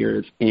over the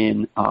years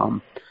in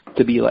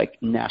to be like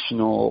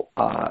national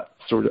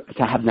sort of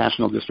to have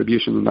national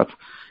distribution, and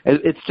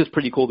it's just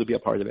pretty cool to be a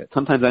part of it.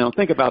 Sometimes I don't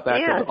think about that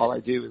because all I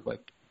do is like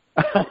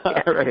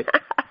right.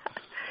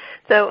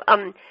 So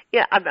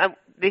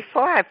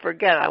before I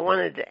forget, I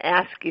wanted to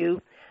ask you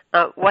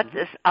what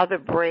this other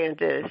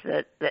brand is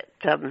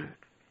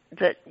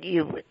that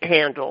you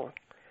handle.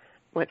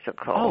 What's it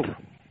called? Oh,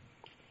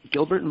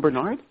 Gilbert and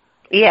Bernard?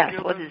 Yes,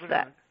 what is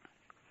that?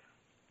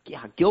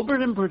 Yeah,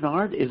 Gilbert and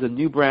Bernard is a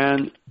new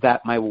brand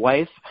that my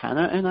wife,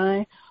 Hannah, and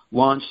I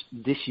launched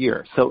this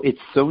year. So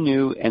it's so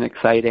new and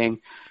exciting.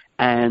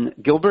 And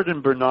Gilbert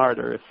and Bernard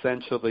are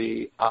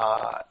essentially,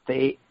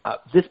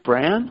 this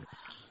brand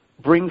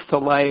brings to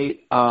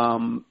light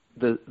I'm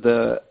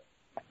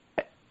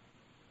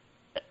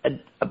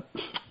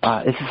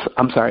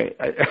sorry.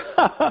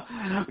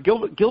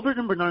 Gilbert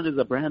and Bernard is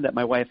a brand that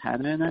my wife,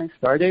 Hannah, and I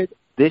started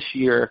this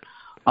year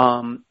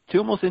to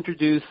almost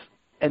introduce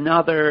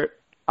another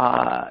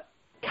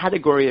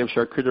category of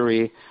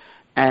charcuterie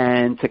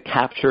and to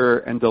capture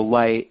and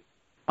delight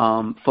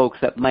folks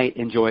that might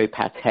enjoy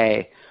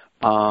pâté,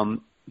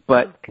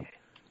 but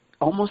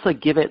almost like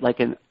give it like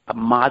a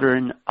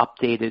modern,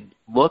 updated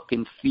look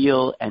and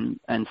feel and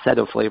set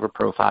of flavor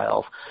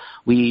profiles.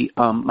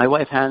 My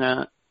wife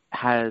Hannah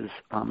has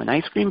an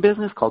ice cream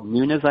business called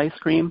Nuna's Ice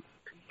Cream,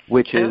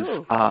 which is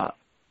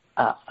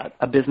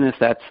a business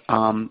that's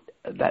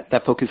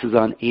that focuses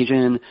on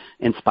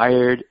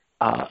Asian-inspired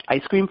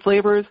ice cream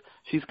flavors.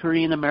 She's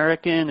Korean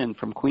American and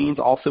from Queens,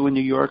 also a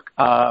New York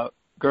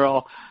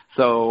girl.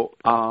 So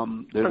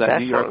there's that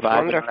New York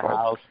vibe in our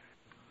house.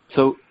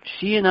 So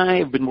she and I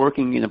have been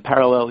working in a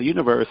parallel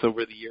universe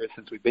over the years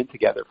since we've been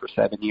together for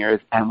 7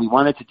 years, and we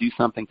wanted to do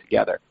something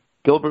together.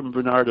 Gilbert and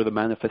Bernard are the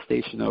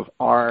manifestation of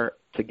our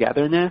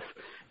togetherness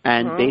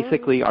and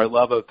basically our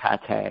love of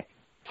pâté.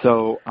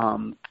 So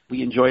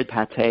we enjoyed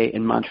pâté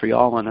in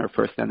Montreal on our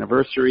first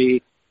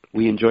anniversary.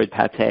 We enjoyed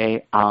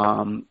pâté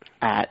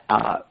at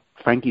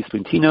Frankie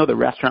Spuntino, the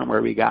restaurant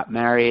where we got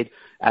married,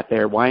 at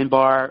their wine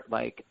bar,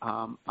 like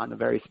on a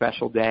very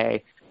special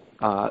day.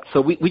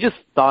 So we just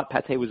thought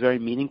pâté was very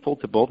meaningful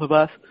to both of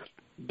us.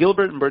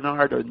 Gilbert and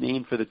Bernard are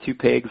named for the two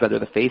pigs that are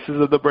the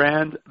faces of the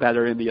brand that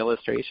are in the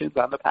illustrations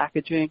on the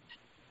packaging.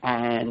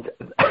 And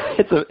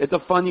it's a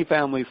funny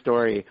family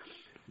story.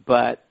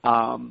 But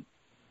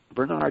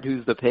Bernard,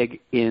 who's the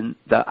pig in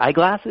the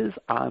eyeglasses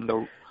on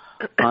the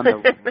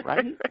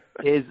right,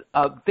 is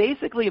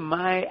basically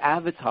my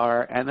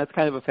avatar, and that's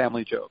kind of a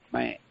family joke.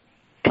 My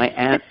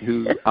aunt,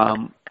 who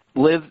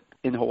lives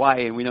in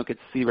Hawaii and we don't get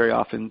to see very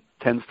often,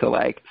 tends to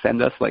like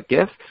send us like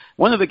gifts.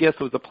 One of the gifts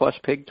was a plush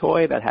pig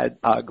toy that had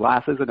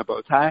glasses and a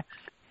bow tie.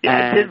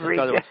 Yeah, and I did I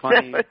thought it was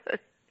funny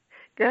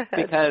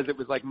because it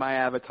was like my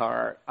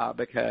avatar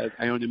because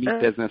I own a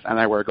meat business and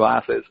I wear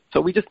glasses.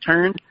 So we just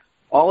turned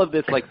all of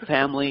this like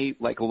family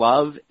like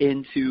love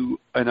into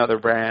another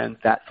brand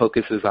that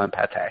focuses on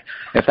pâté.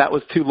 If that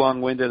was too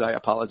long-winded, I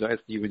apologize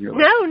to you and your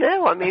listeners.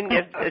 No. I mean,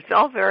 it's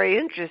all very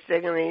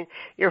interesting. I mean,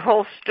 your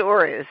whole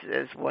story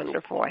is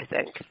wonderful, I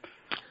think.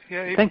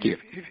 Yeah, thank you.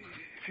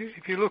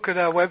 If you look at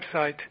our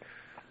website,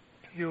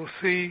 you'll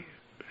see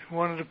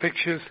one of the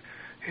pictures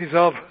is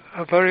of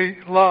a very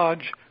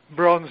large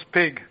bronze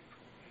pig.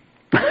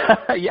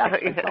 Yeah,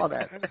 I saw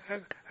that.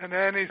 And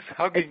Anne is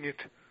hugging it.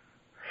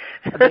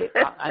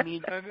 I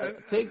mean,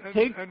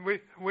 and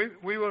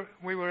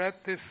we were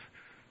at this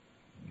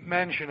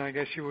mansion, I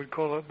guess you would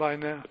call it by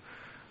now,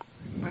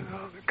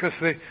 because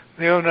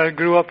the owner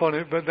grew up on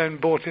it, but then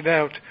bought it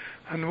out.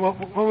 And what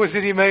was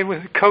it he made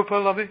with Copa,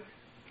 Lovey?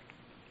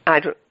 I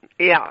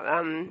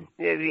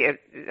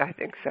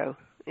think so.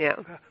 Yeah.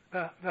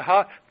 The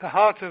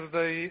heart of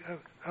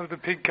the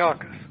pig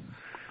carcass.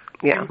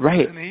 Yeah.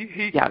 Right. And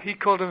he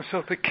called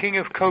himself the King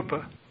of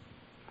Copa.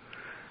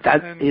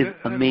 That is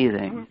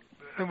amazing.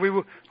 And we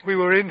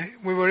were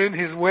in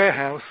his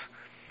warehouse,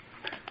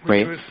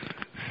 which was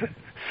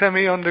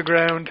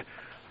semi-underground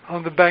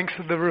on the banks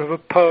of the River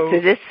Po.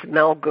 Did it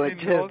smell good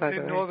too?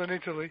 In northern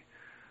Italy,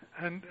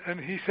 and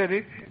he said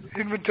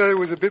inventory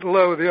was a bit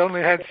low. They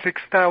only had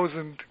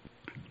 6,000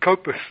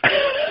 copas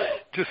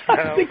just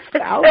now.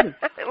 6,000.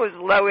 It was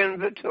low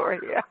inventory.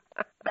 Yeah.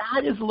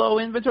 That is low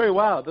inventory.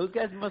 Wow, those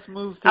guys must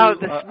move through.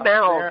 The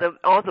smell!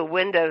 All the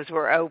windows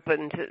were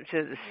open to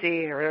the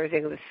sea and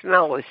everything. The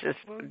smell was just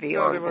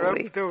beyond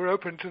belief. They were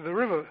open to the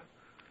river.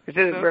 To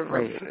the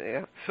river.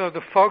 Yeah. So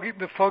the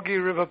foggy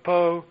River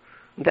Po.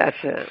 That's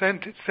it.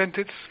 Sent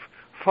its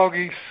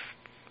foggy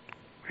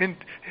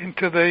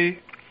into the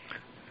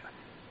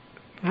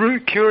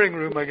curing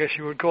room, I guess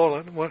you would call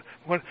it.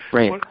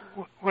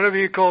 Whatever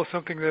you call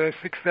something that has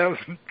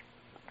 6,000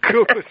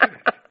 copas in it.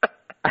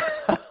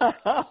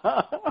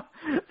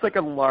 It's like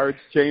a large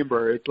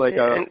chamber. It's like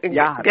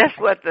Guess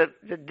what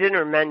the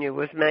dinner menu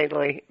was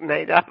mainly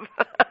made of?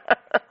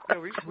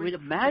 We'd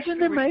imagine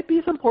there might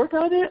be some pork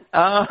on it.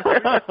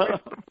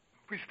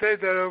 We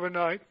stayed there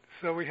overnight,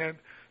 so we had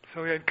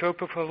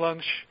copa for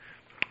lunch.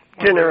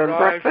 Dinner and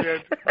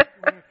breakfast.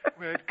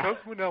 We had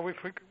copa.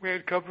 We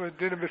had copa for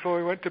dinner before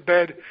we went to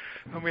bed,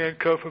 and we had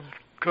copa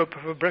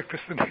for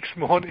breakfast the next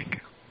morning.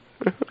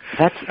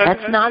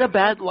 That's not a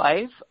bad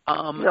life.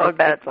 Not a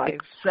bad life.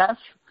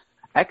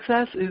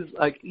 Excess is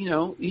like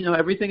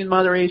everything in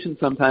moderation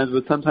sometimes,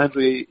 but sometimes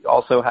we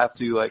also have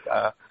to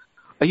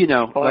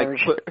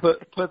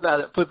put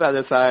that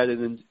aside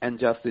and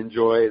just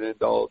enjoy and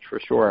indulge for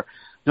sure.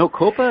 No,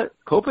 copa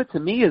to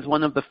me is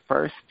one of the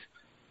first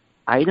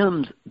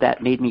items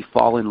that made me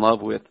fall in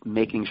love with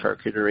making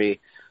charcuterie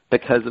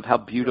because of how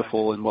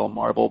beautiful and well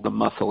marbled the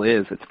muscle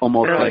is. It's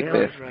almost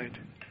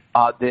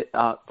this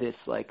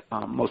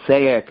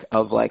mosaic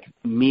of like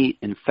meat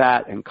and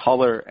fat and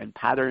color and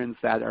patterns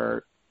that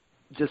are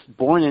just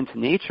born into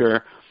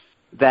nature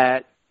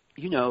that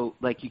you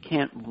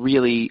can't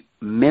really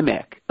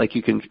mimic. Like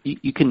you can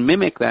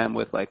mimic them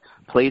with like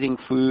plating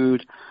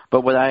food,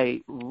 but what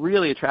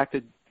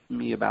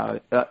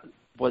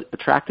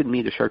attracted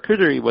me to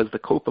charcuterie was the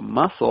copa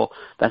muscle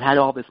that had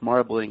all this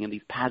marbling and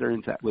these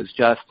patterns that was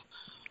just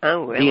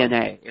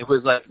DNA. It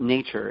was like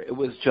nature. It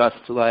was just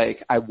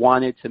like I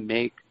wanted to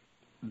make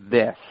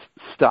this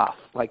stuff,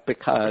 like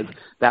because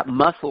that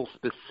muscle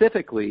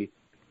specifically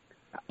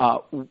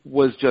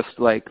was just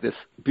like this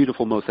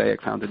beautiful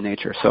mosaic found in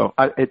nature. So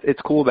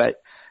it's cool that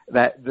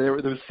there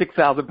was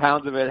 6,000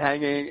 pounds of it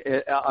hanging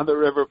on the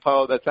River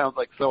Po. That sounds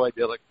like so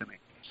idyllic to me.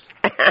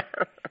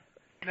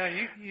 Now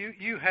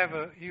you have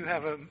a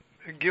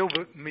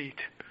Gilbert meat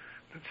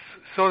that's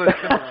sort of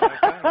similar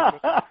like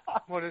that.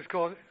 What is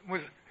called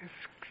it's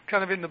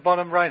kind of in the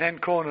bottom right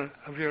hand corner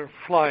of your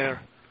flyer.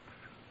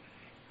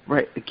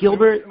 Right,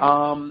 Gilbert.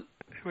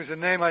 It was a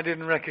name I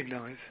didn't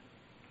recognize.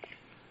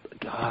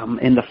 On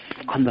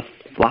the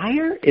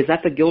flyer, is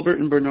that the Gilbert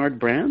and Bernard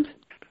brand?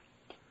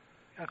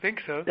 I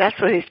think so. That's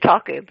what he's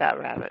talking about,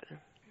 Rabbit.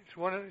 It's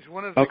one of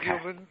the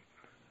Gilbert.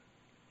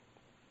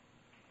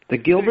 The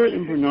Gilbert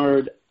and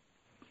Bernard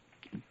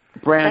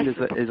brand is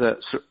a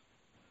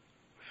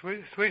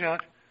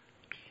sweetheart.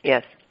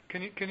 Yes.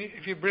 Can you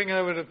if you bring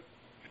over the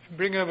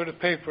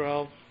paper,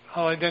 I'll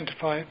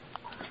identify it.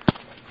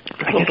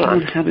 I guess I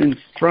don't have it in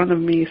front of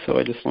me, so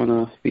I just want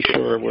to be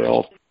sure we're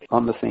all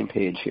on the same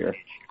page here.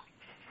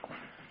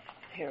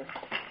 Here.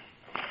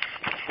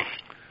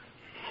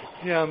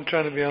 Yeah, I'm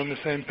trying to be on the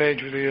same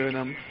page with you, and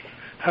I'm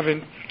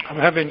having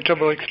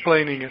trouble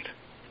explaining it.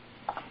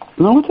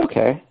 No, it's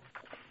okay.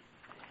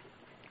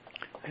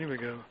 Here we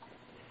go.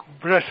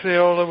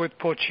 Bresaola with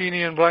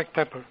porcini and black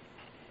pepper.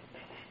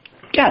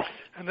 Yes.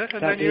 And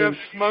then you have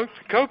smoked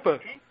copa.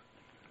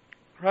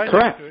 Right.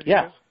 Correct.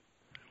 Yes.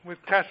 With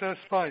tasso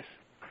spice.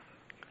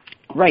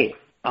 Right.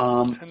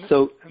 You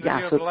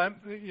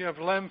have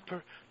lamb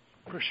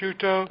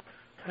prosciutto.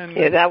 And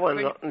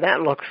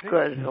that looks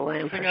good. The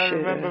lamb prosciutto. The thing I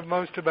remember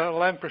most about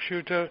lamb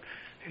prosciutto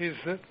is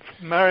that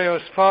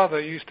Mario's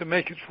father used to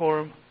make it for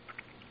him.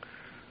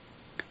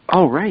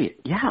 Oh, right.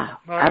 Yeah,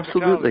 Mario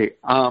absolutely.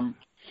 Absolutely.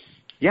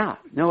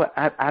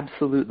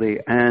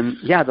 And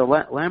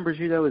the lamb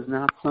prosciutto is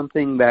not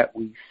something that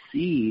we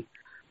see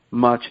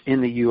much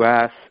in the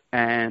U.S.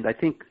 And I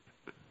think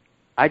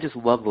I just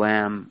love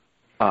lamb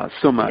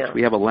so much. Yeah.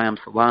 We have a lamb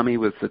salami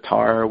with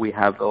za'atar. We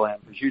have the lamb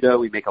prosciutto.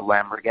 We make a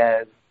lamb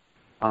merguez.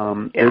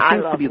 I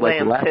love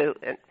lamb too,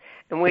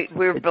 and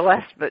we're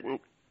blessed, but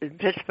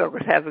Pittsburgh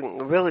was having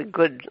really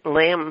good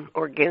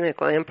organic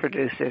lamb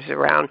producers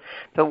around,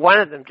 but one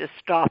of them just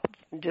stopped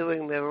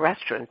doing the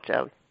restaurant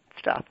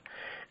stuff.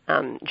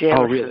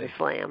 Jameson's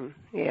Lamb,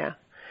 yeah.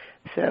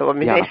 So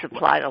they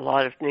supplied a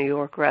lot of New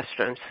York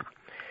restaurants,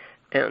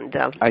 and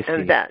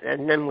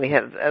then we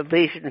have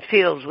Elysian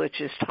Fields,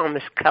 which is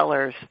Thomas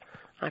Keller's.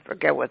 I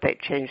forget what they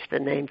changed the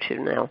name to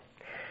now.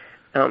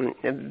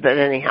 But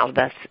anyhow,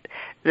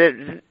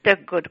 they're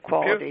good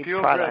quality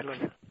products.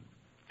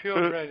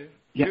 Purebred.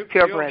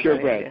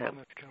 Purebred.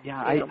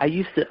 Yeah, I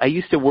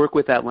used to work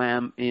with that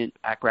lamb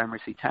at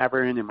Gramercy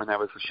Tavern, and when I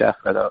was a chef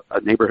at a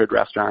neighborhood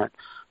restaurant,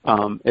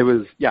 it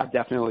was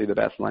definitely the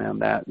best lamb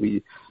that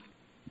we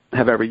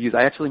have ever used.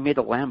 I actually made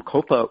a lamb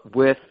copa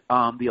with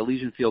the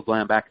Elysian Fields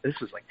lamb back. This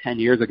was like 10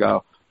 years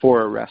ago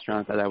for a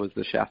restaurant that I was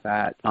the chef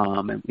at,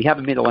 and we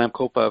haven't made a lamb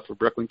copa for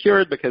Brooklyn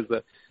Cured because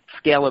the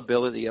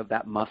scalability of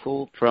that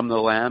muscle from the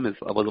lamb is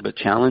a little bit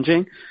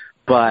challenging.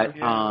 But,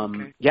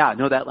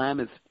 that lamb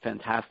is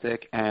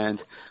fantastic.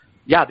 And,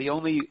 the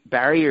only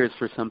barriers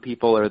for some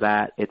people are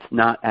that it's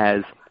not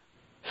as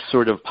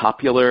sort of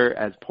popular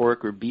as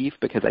pork or beef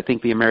because I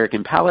think the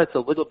American palate's a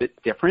little bit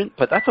different,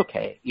 but that's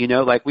okay.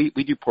 Like we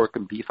do pork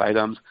and beef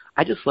items.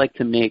 I just like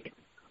to make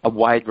a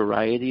wide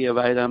variety of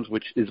items,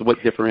 which is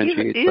what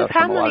differentiates us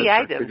from a lot of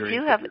items?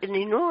 You have an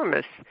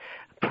enormous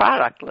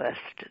product list.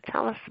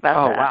 Tell us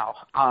about that.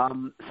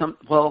 Oh,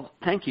 wow.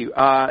 Thank you.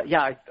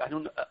 I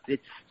don't know.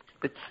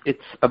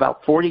 It's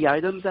about 40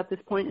 items at this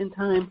point in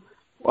time.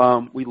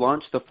 We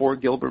launched the 4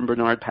 Gilbert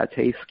Bernard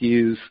pâté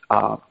SKUs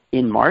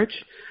in March,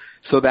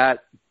 so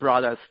that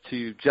brought us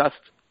to just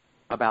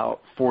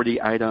about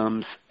 40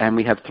 items, and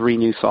we have 3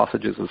 new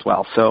sausages as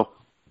well. So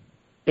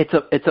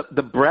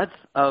the breadth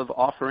of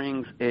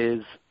offerings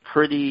is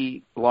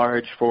pretty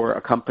large for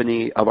a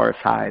company of our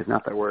size.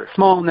 Not that we're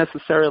small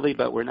necessarily,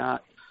 but we're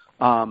not,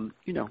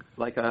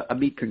 like a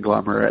meat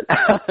conglomerate,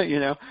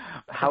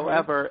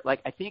 However,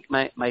 I think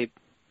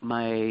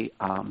my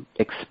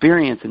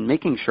experience in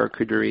making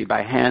charcuterie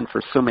by hand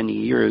for so many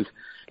years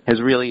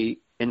has really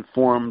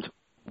informed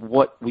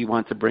what we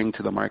want to bring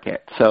to the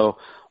market. So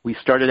we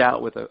started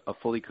out with a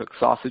fully cooked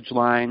sausage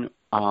line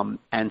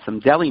and some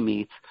deli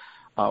meats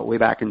way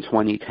back in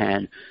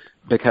 2010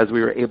 because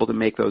we were able to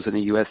make those in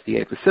a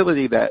USDA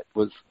facility that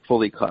was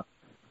fully cooked.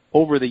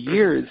 Over the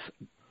years,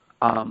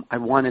 I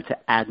wanted to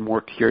add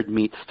more cured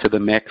meats to the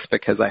mix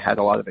because I had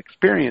a lot of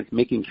experience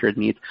making cured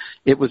meats.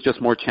 It was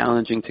just more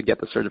challenging to get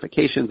the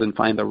certifications and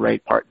find the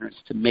right partners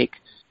to make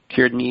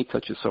cured meats,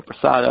 such as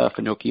Sopressata,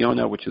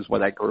 Finocchione, which is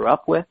what I grew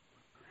up with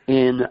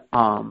in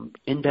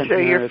Benton. So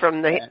you're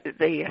from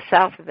the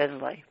south of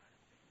Italy.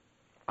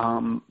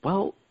 I'm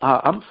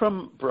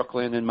from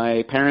Brooklyn, and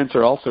my parents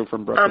are also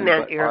from Brooklyn.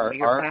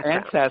 Our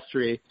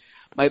ancestry.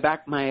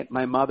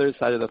 My mother's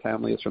side of the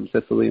family is from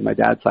Sicily, and my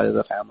dad's side of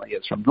the family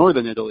is from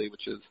northern Italy,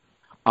 which is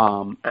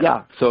so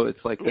it's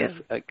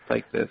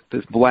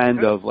this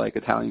blend of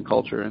Italian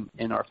culture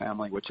in our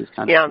family, which is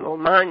kind of well,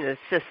 mine is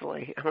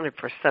Sicily,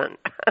 100%.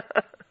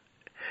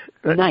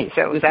 Nice.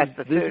 So that's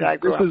the food I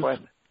grew up with.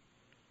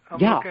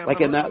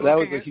 That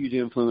was a huge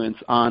influence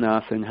on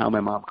us and how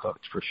my mom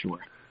cooked for sure.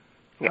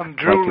 I'm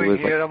drooling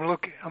here.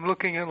 I'm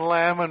looking at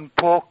lamb and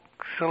pork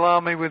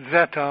salami with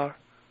za'atar.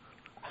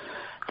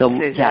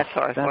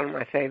 Za'atar is one of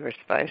my favorite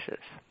spices.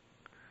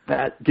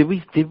 Did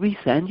we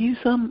send you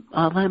some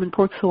lamb and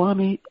pork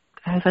salami?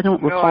 Guys, I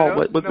don't recall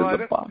what was in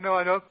the box. No,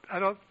 I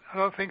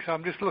don't think so.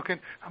 I'm just looking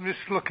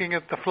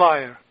at the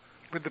flyer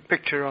with the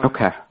picture on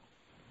it.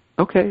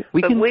 Okay.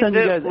 We can send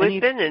you guys.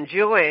 We've been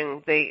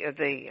enjoying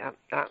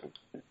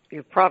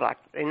your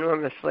product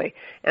enormously,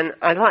 and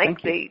I like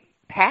the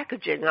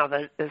packaging of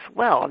it as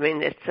well. I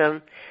mean, it's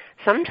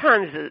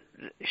sometimes the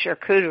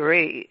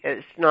charcuterie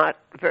is not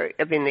very.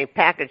 I mean, the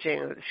packaging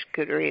of the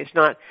charcuterie is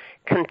not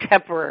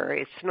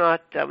contemporary. It's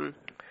not.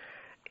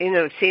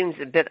 It seems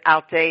a bit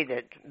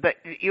outdated, but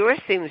yours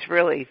seems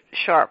really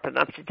sharp and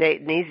up to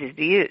date and easy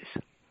to use.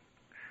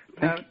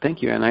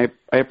 Thank you, and I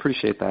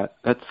appreciate that.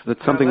 That's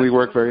something we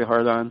work very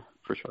hard on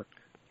for sure.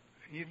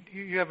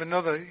 You have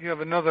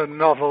another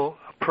novel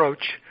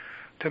approach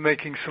to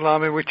making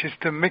salami, which is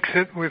to mix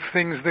it with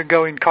things that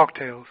go in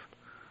cocktails.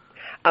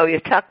 Oh, you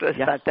talked to us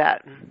about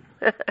that.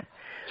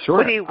 Sure.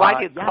 Why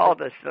do you call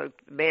this the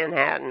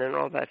Manhattan and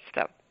all that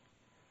stuff?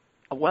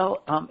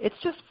 Well, it's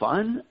just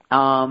fun.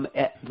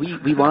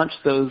 We launched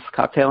those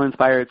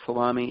cocktail-inspired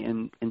salami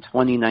in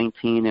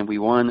 2019, and we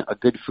won a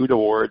Good Food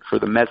Award for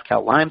the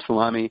Mezcal Lime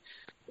Salami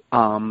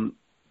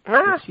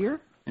this year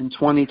in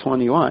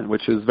 2021,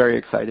 which is very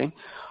exciting.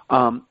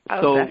 So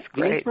that's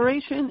great. The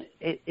inspiration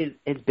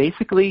is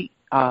basically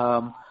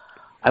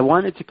I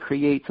wanted to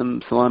create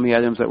some salami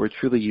items that were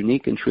truly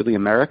unique and truly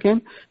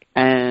American.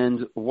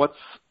 And what's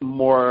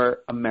more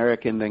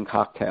American than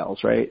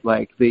cocktails, right?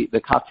 Like the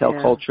cocktail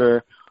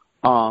culture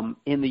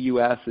in the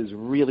U.S. is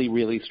really,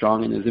 really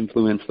strong and has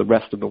influenced the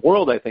rest of the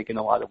world, I think, in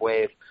a lot of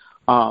ways.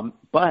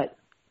 But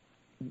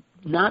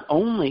not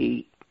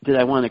only did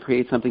I want to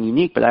create something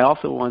unique, but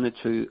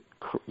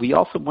we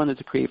also wanted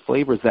to create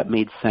flavors that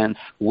made sense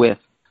with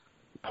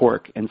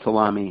pork and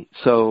salami.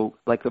 So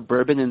like the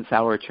bourbon and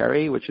sour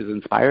cherry, which is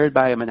inspired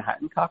by a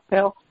Manhattan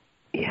cocktail.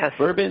 Yes.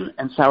 Bourbon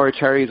and sour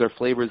cherries are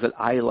flavors that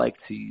I like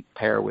to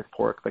pair with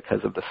pork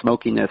because of the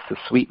smokiness, the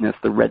sweetness,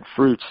 the red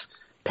fruits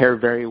pair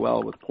very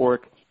well with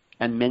pork.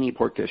 And many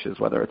pork dishes,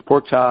 whether it's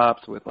pork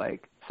chops with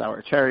like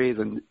sour cherries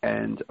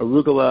and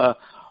arugula,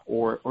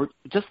 or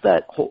just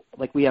that whole,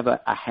 like we have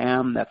a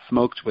ham that's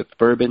smoked with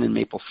bourbon and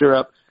maple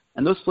syrup,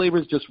 and those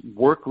flavors just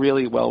work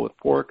really well with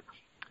pork.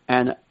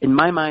 And in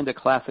my mind, a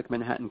classic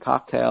Manhattan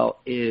cocktail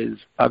is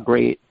a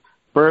great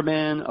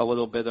bourbon, a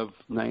little bit of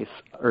nice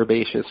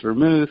herbaceous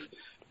vermouth,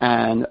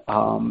 and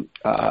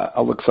a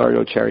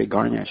Luxardo cherry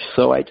garnish.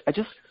 So I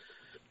just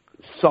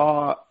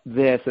saw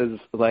this as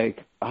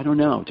like, I don't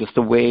know, just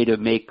a way to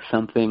make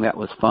something that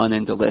was fun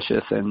and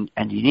delicious and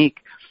unique.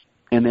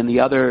 And then the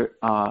other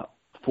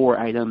 4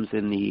 items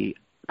in the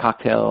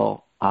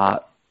cocktail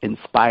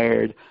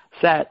inspired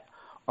set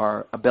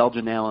are a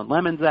Belgian ale and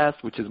lemon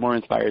zest, which is more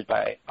inspired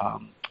by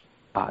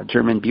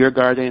German beer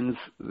gardens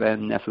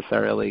than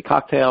necessarily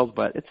cocktails,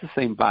 but it's the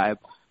same vibe.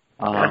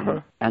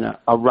 And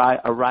a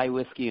rye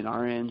whiskey and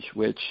orange,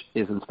 which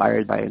is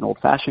inspired by an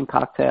old-fashioned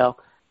cocktail.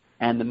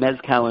 And the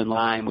mezcal and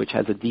lime, which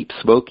has a deep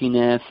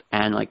smokiness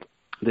and like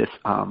this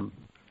a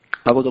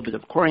little bit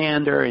of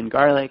coriander and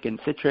garlic and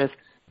citrus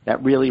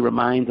that really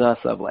reminds us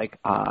of like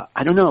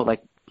I don't know,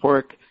 like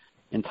pork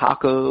in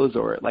tacos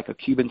or like a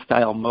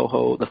Cuban-style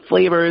mojo. The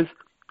flavors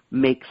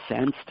make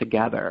sense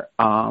together.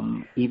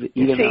 Even though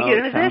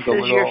it sounds this a is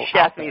little your out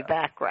chefy there.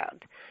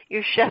 background.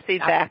 Your chefy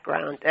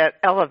background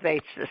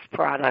elevates this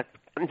product.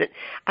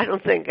 I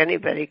don't think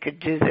anybody could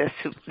do this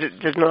who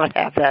does not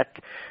have that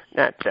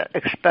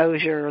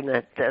exposure and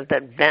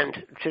that bent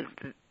to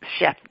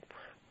chef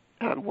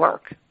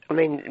work. I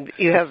mean,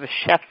 you have a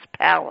chef's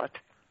palate.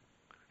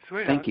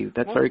 Sweetheart, Thank you.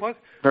 That's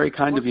very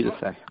kind of you to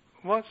say.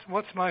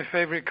 What's my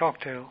favorite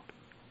cocktail?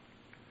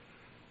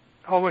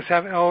 Always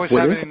have it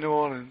in New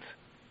Orleans.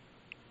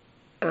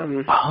 A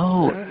Vieux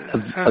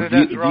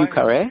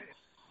Carré?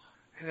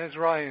 It has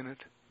rye in it.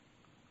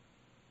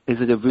 Is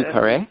it a Vieux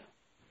Carré?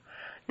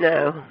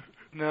 No.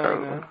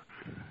 No.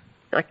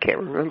 I can't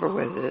remember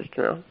what it is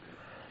now.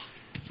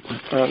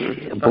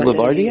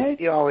 Boulevardier?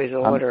 You always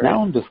order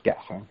now I'm just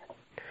guessing.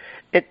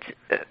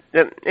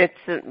 It's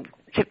a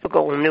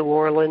typical New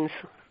Orleans.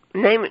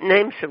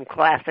 Name some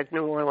classic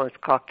New Orleans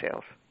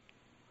cocktails.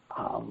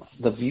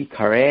 The Vieux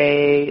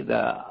Carré,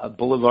 the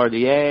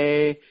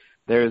Boulevardier.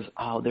 There's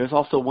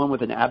also one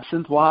with an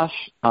absinthe wash.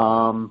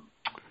 I'm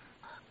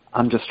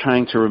just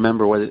trying to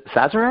remember what it.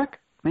 Sazerac,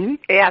 maybe?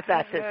 Yeah,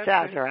 that's it.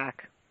 Sazerac.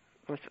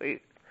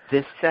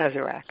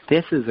 Sazerac.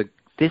 This is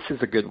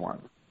a good one.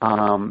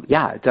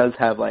 It does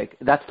have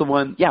that's the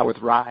one. Yeah, with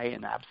rye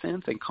and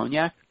absinthe and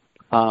cognac.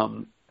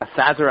 A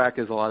Sazerac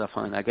is a lot of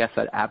fun. I guess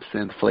that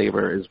absinthe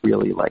flavor is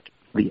really like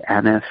the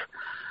anise.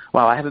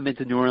 Wow, I haven't been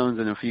to New Orleans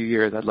in a few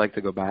years. I'd like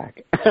to go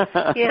back.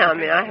 Yeah, I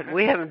mean,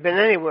 we haven't been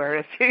anywhere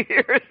in a few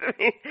years. I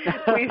mean,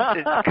 we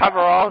used to cover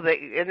all the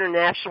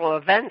international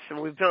events,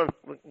 and we've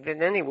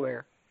been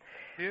anywhere.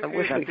 I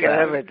wish we could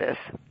over this.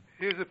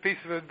 Here's a piece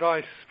of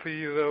advice for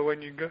you, though,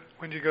 when you go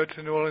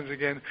to New Orleans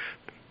again.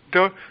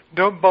 Don't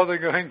bother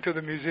going to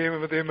the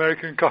Museum of the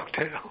American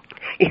Cocktail.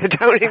 You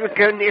don't even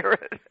go near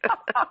it.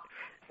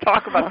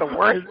 Talk about the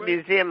worst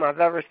museum I've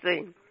ever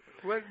seen.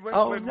 When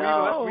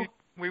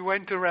we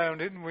went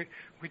around it, and we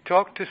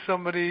talked to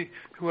somebody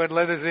who had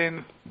let us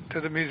in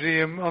to the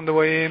museum on the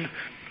way in,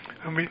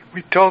 and we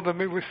told them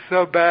it was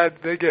so bad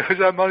they gave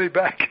us our money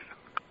back.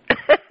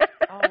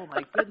 Oh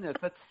my goodness,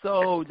 that's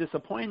so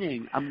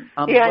disappointing. I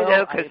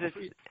know, because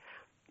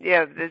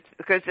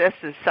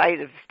that's the site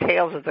of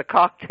Tales of the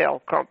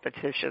Cocktail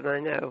competition. I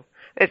know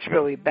it's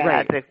really bad.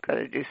 Right. They've got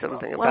to do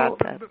something about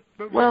that.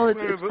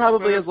 It's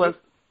probably as less.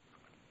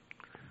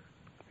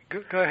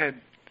 Go ahead.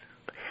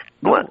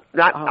 Well,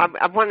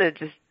 I wanted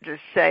to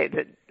just say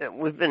that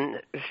we've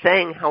been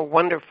saying how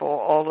wonderful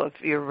all of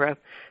your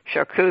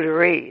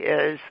charcuterie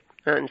is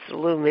and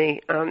salumi,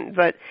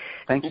 but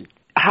thank you.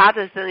 How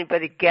does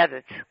anybody get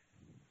it?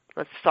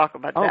 Let's talk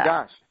about that. Oh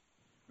gosh,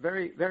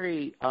 very,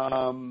 very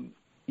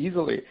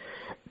easily.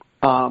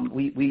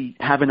 We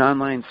have an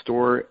online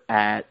store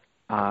at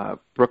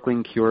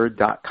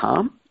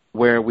brooklyncured.com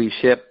where we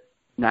ship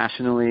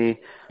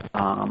nationally.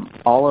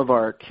 All of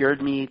our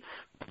cured meats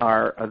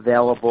are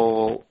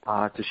available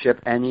to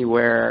ship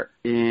anywhere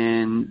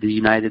in the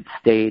United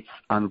States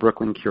on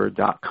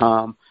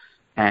brooklyncured.com.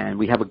 And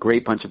we have a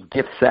great bunch of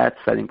gift sets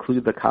that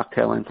include the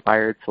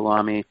cocktail-inspired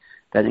salami,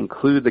 that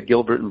include the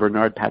Gilbert and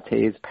Bernard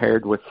pâtés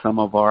paired with some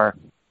of our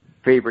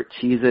favorite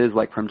cheeses,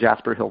 like from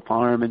Jasper Hill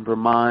Farm in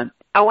Vermont.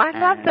 Oh, I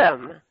love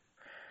them.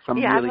 Some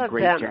really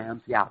great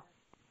jams. Yeah.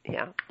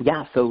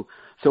 So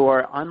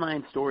our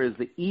online store is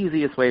the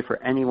easiest way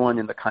for anyone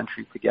in the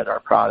country to get our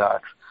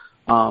products.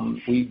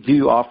 We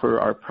do offer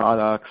our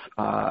products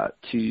via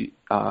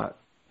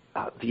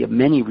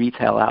many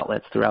retail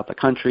outlets throughout the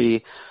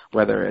country,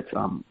 whether it's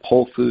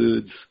Whole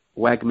Foods,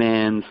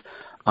 Wegmans,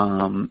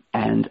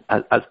 and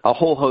a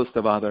whole host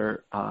of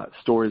other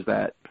stores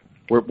that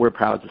we're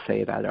proud to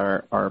say that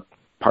are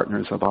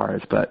partners of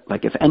ours. But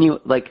if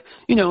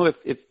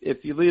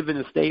you live in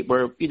a state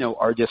where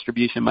our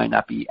distribution might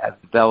not be as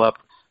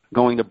developed,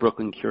 going to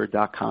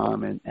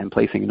brooklyncured.com and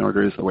placing an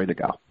order is the way to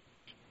go.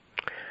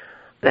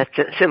 That's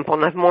simple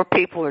enough. More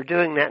people are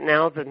doing that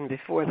now than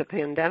before the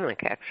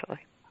pandemic, actually.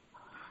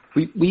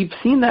 We've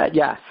seen that,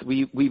 yes.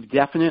 We've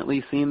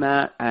definitely seen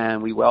that,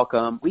 and we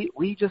welcome.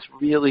 We just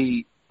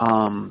really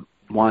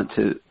want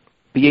to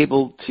be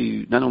able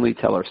to not only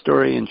tell our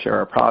story and share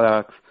our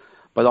products,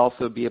 but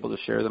also be able to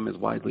share them as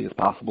widely as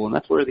possible. And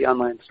that's where the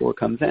online store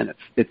comes in.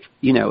 It's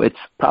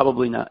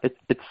probably not.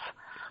 It's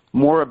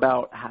more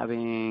about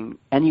having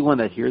anyone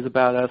that hears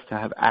about us to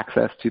have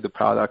access to the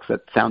products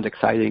that sound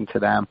exciting to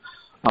them,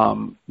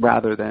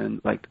 rather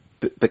than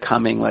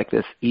becoming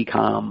this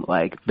e-com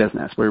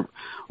business. We're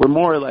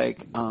more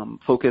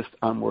focused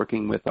on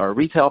working with our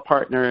retail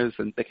partners,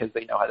 and because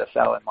they know how to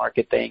sell and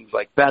market things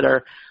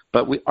better.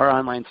 But our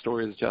online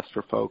store is just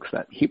for folks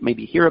that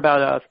maybe hear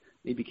about us,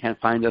 maybe can't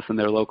find us in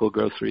their local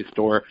grocery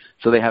store,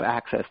 so they have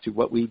access to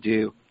what we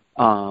do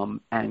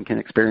and can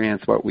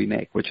experience what we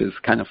make, which is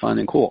kind of fun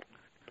and cool.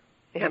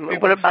 Yeah,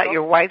 what about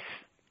your wife's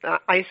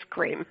ice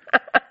cream?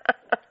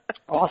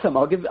 Awesome.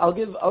 I'll give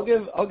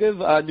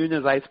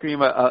Nuna's Ice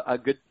Cream a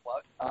good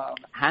plug.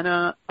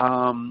 Hannah,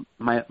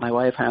 my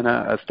wife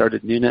Hannah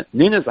started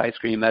Nuna's Ice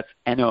Cream. That's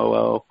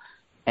NOONAS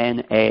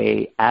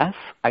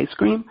Ice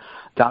Cream.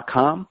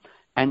 icecream.com.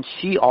 And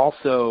she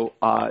also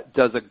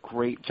does a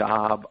great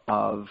job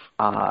of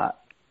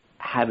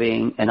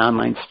having an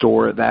online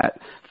store that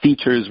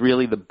features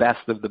really the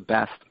best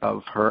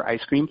of her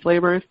ice cream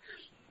flavors.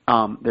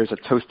 There's a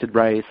toasted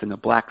rice and a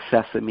black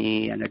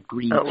sesame and a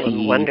green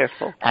tea.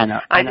 Wonderful. And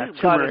a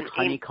turmeric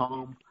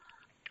honeycomb.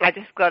 I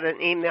just got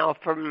an email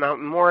from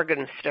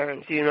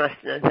Morgenstern's. You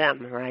must know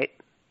them, right?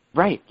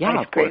 Right, yeah,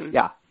 ice of course, cream.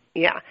 Yeah.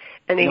 Yeah.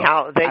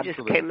 Anyhow, they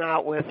absolutely. just came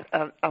out with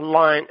a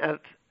line of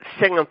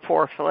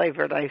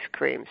Singapore-flavored ice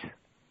creams.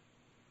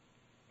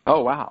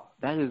 Oh, wow.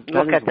 That is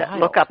Look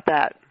up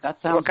that. That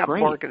sounds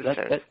great.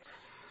 Morgenstern's.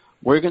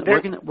 We're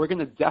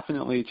gonna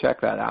definitely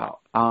check that out.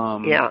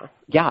 Yeah.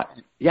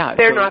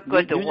 They're not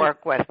good to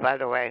work with, by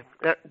the way.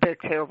 They're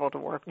terrible to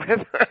work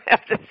with. I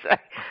have to say.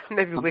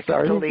 Maybe we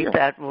can delete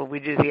that when we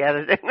do the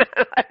editing.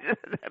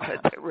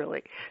 But they're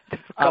really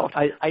difficult.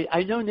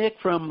 I know Nick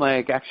from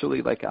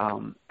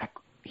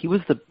he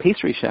was the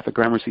pastry chef at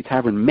Gramercy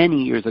Tavern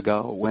many years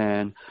ago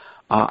when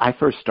I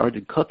first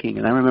started cooking,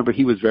 and I remember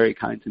he was very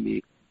kind to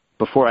me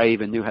before I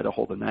even knew how to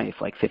hold a knife,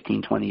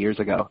 15, 20 years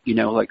ago.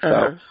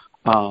 So.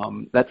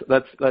 That's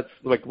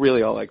like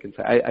really all I can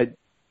say.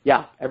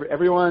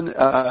 Everyone,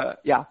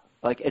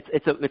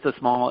 it's a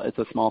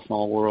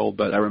small world,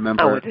 but I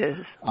remember it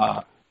is.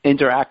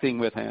 Interacting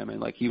with him,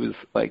 and he was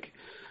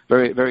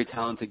very, very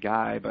talented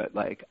guy, but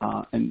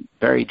and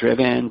very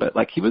driven, but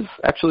he was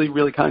actually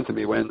really kind to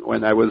me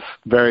when I was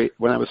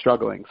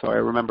struggling. So I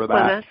remember that.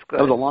 Well, that's good.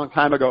 That was a long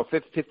time ago,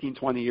 15,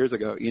 20 years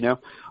ago,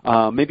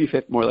 maybe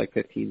more like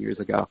 15 years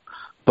ago.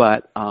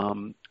 But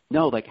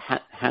no,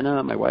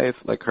 Hannah, my wife,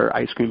 her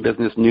ice cream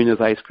business,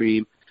 Nuna's Ice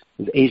Cream,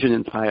 is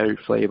Asian-inspired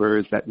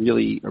flavors that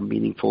really are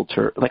meaningful to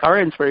her. Our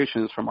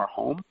inspiration is from our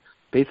home,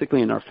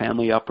 basically in our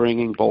family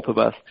upbringing, both of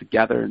us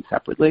together and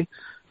separately.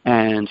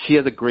 And she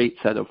has a great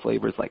set of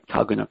flavors like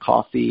Tuguna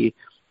Coffee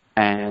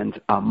and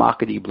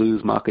Makgeolli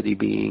Blues, Makgeolli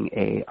being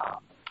a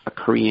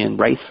Korean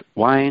rice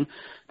wine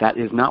that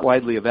is not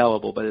widely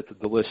available, but it's a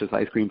delicious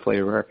ice cream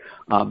flavor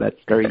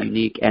that's very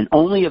unique and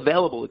only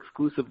available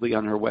exclusively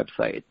on her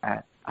website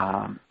at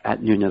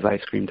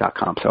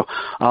nunasicecream.com. So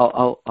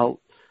I'll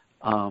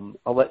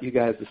let you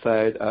guys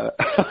decide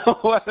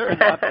whether or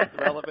not it's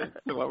relevant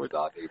to what we're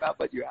talking about,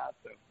 but you have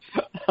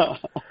to.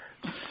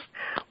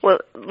 Well,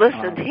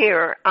 listen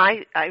here.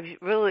 I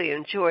really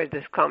enjoyed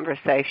this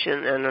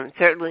conversation, and I'm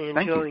certainly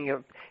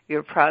enjoying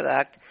your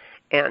product.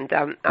 And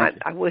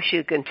I wish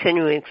you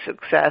continuing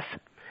success.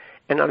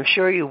 And I'm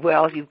sure you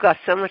will. You've got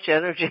so much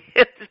energy.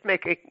 It's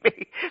making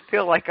me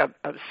feel like a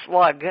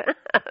slug.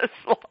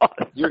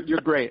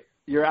 You're great.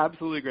 You're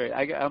absolutely great.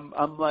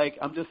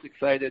 I'm just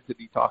excited to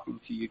be talking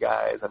to you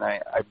guys, and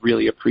I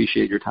really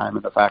appreciate your time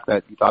and the fact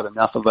that you thought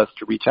enough of us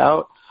to reach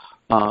out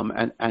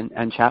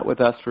and chat with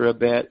us for a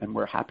bit. And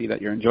we're happy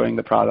that you're enjoying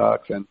the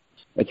products, and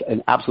it's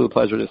an absolute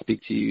pleasure to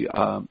speak to you,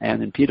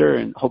 Ann and Peter.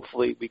 And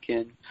hopefully we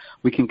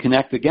can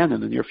connect again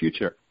in the near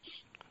future.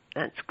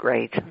 That's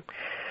great.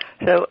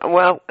 So,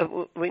 well,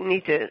 we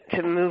need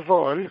to move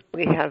on.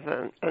 We have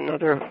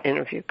another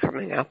interview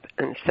coming up,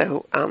 and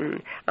so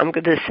I'm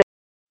going to say.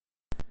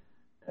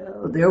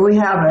 There we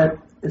have it.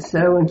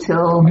 So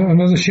until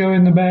another show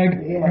in the bag,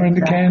 or in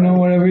the can, or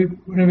wherever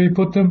you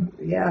put them.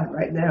 Yeah,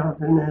 right now,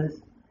 who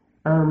knows?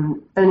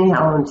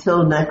 Anyhow,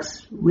 until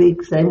next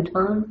week, same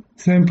time,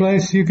 same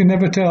place. You can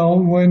never tell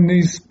when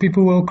these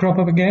people will crop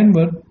up again,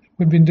 but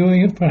we've been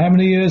doing it for how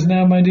many years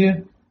now, my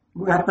dear?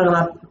 Wrapping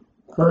up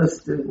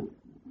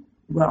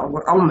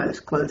we're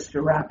almost close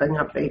to wrapping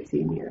up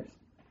 18 years.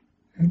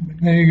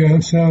 There you go.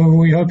 So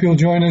we hope you'll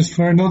join us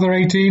for another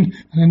 18.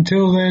 And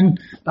until then,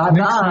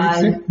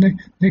 bye-bye.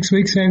 Next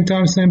week, same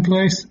time, same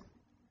place.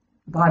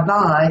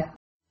 Bye-bye.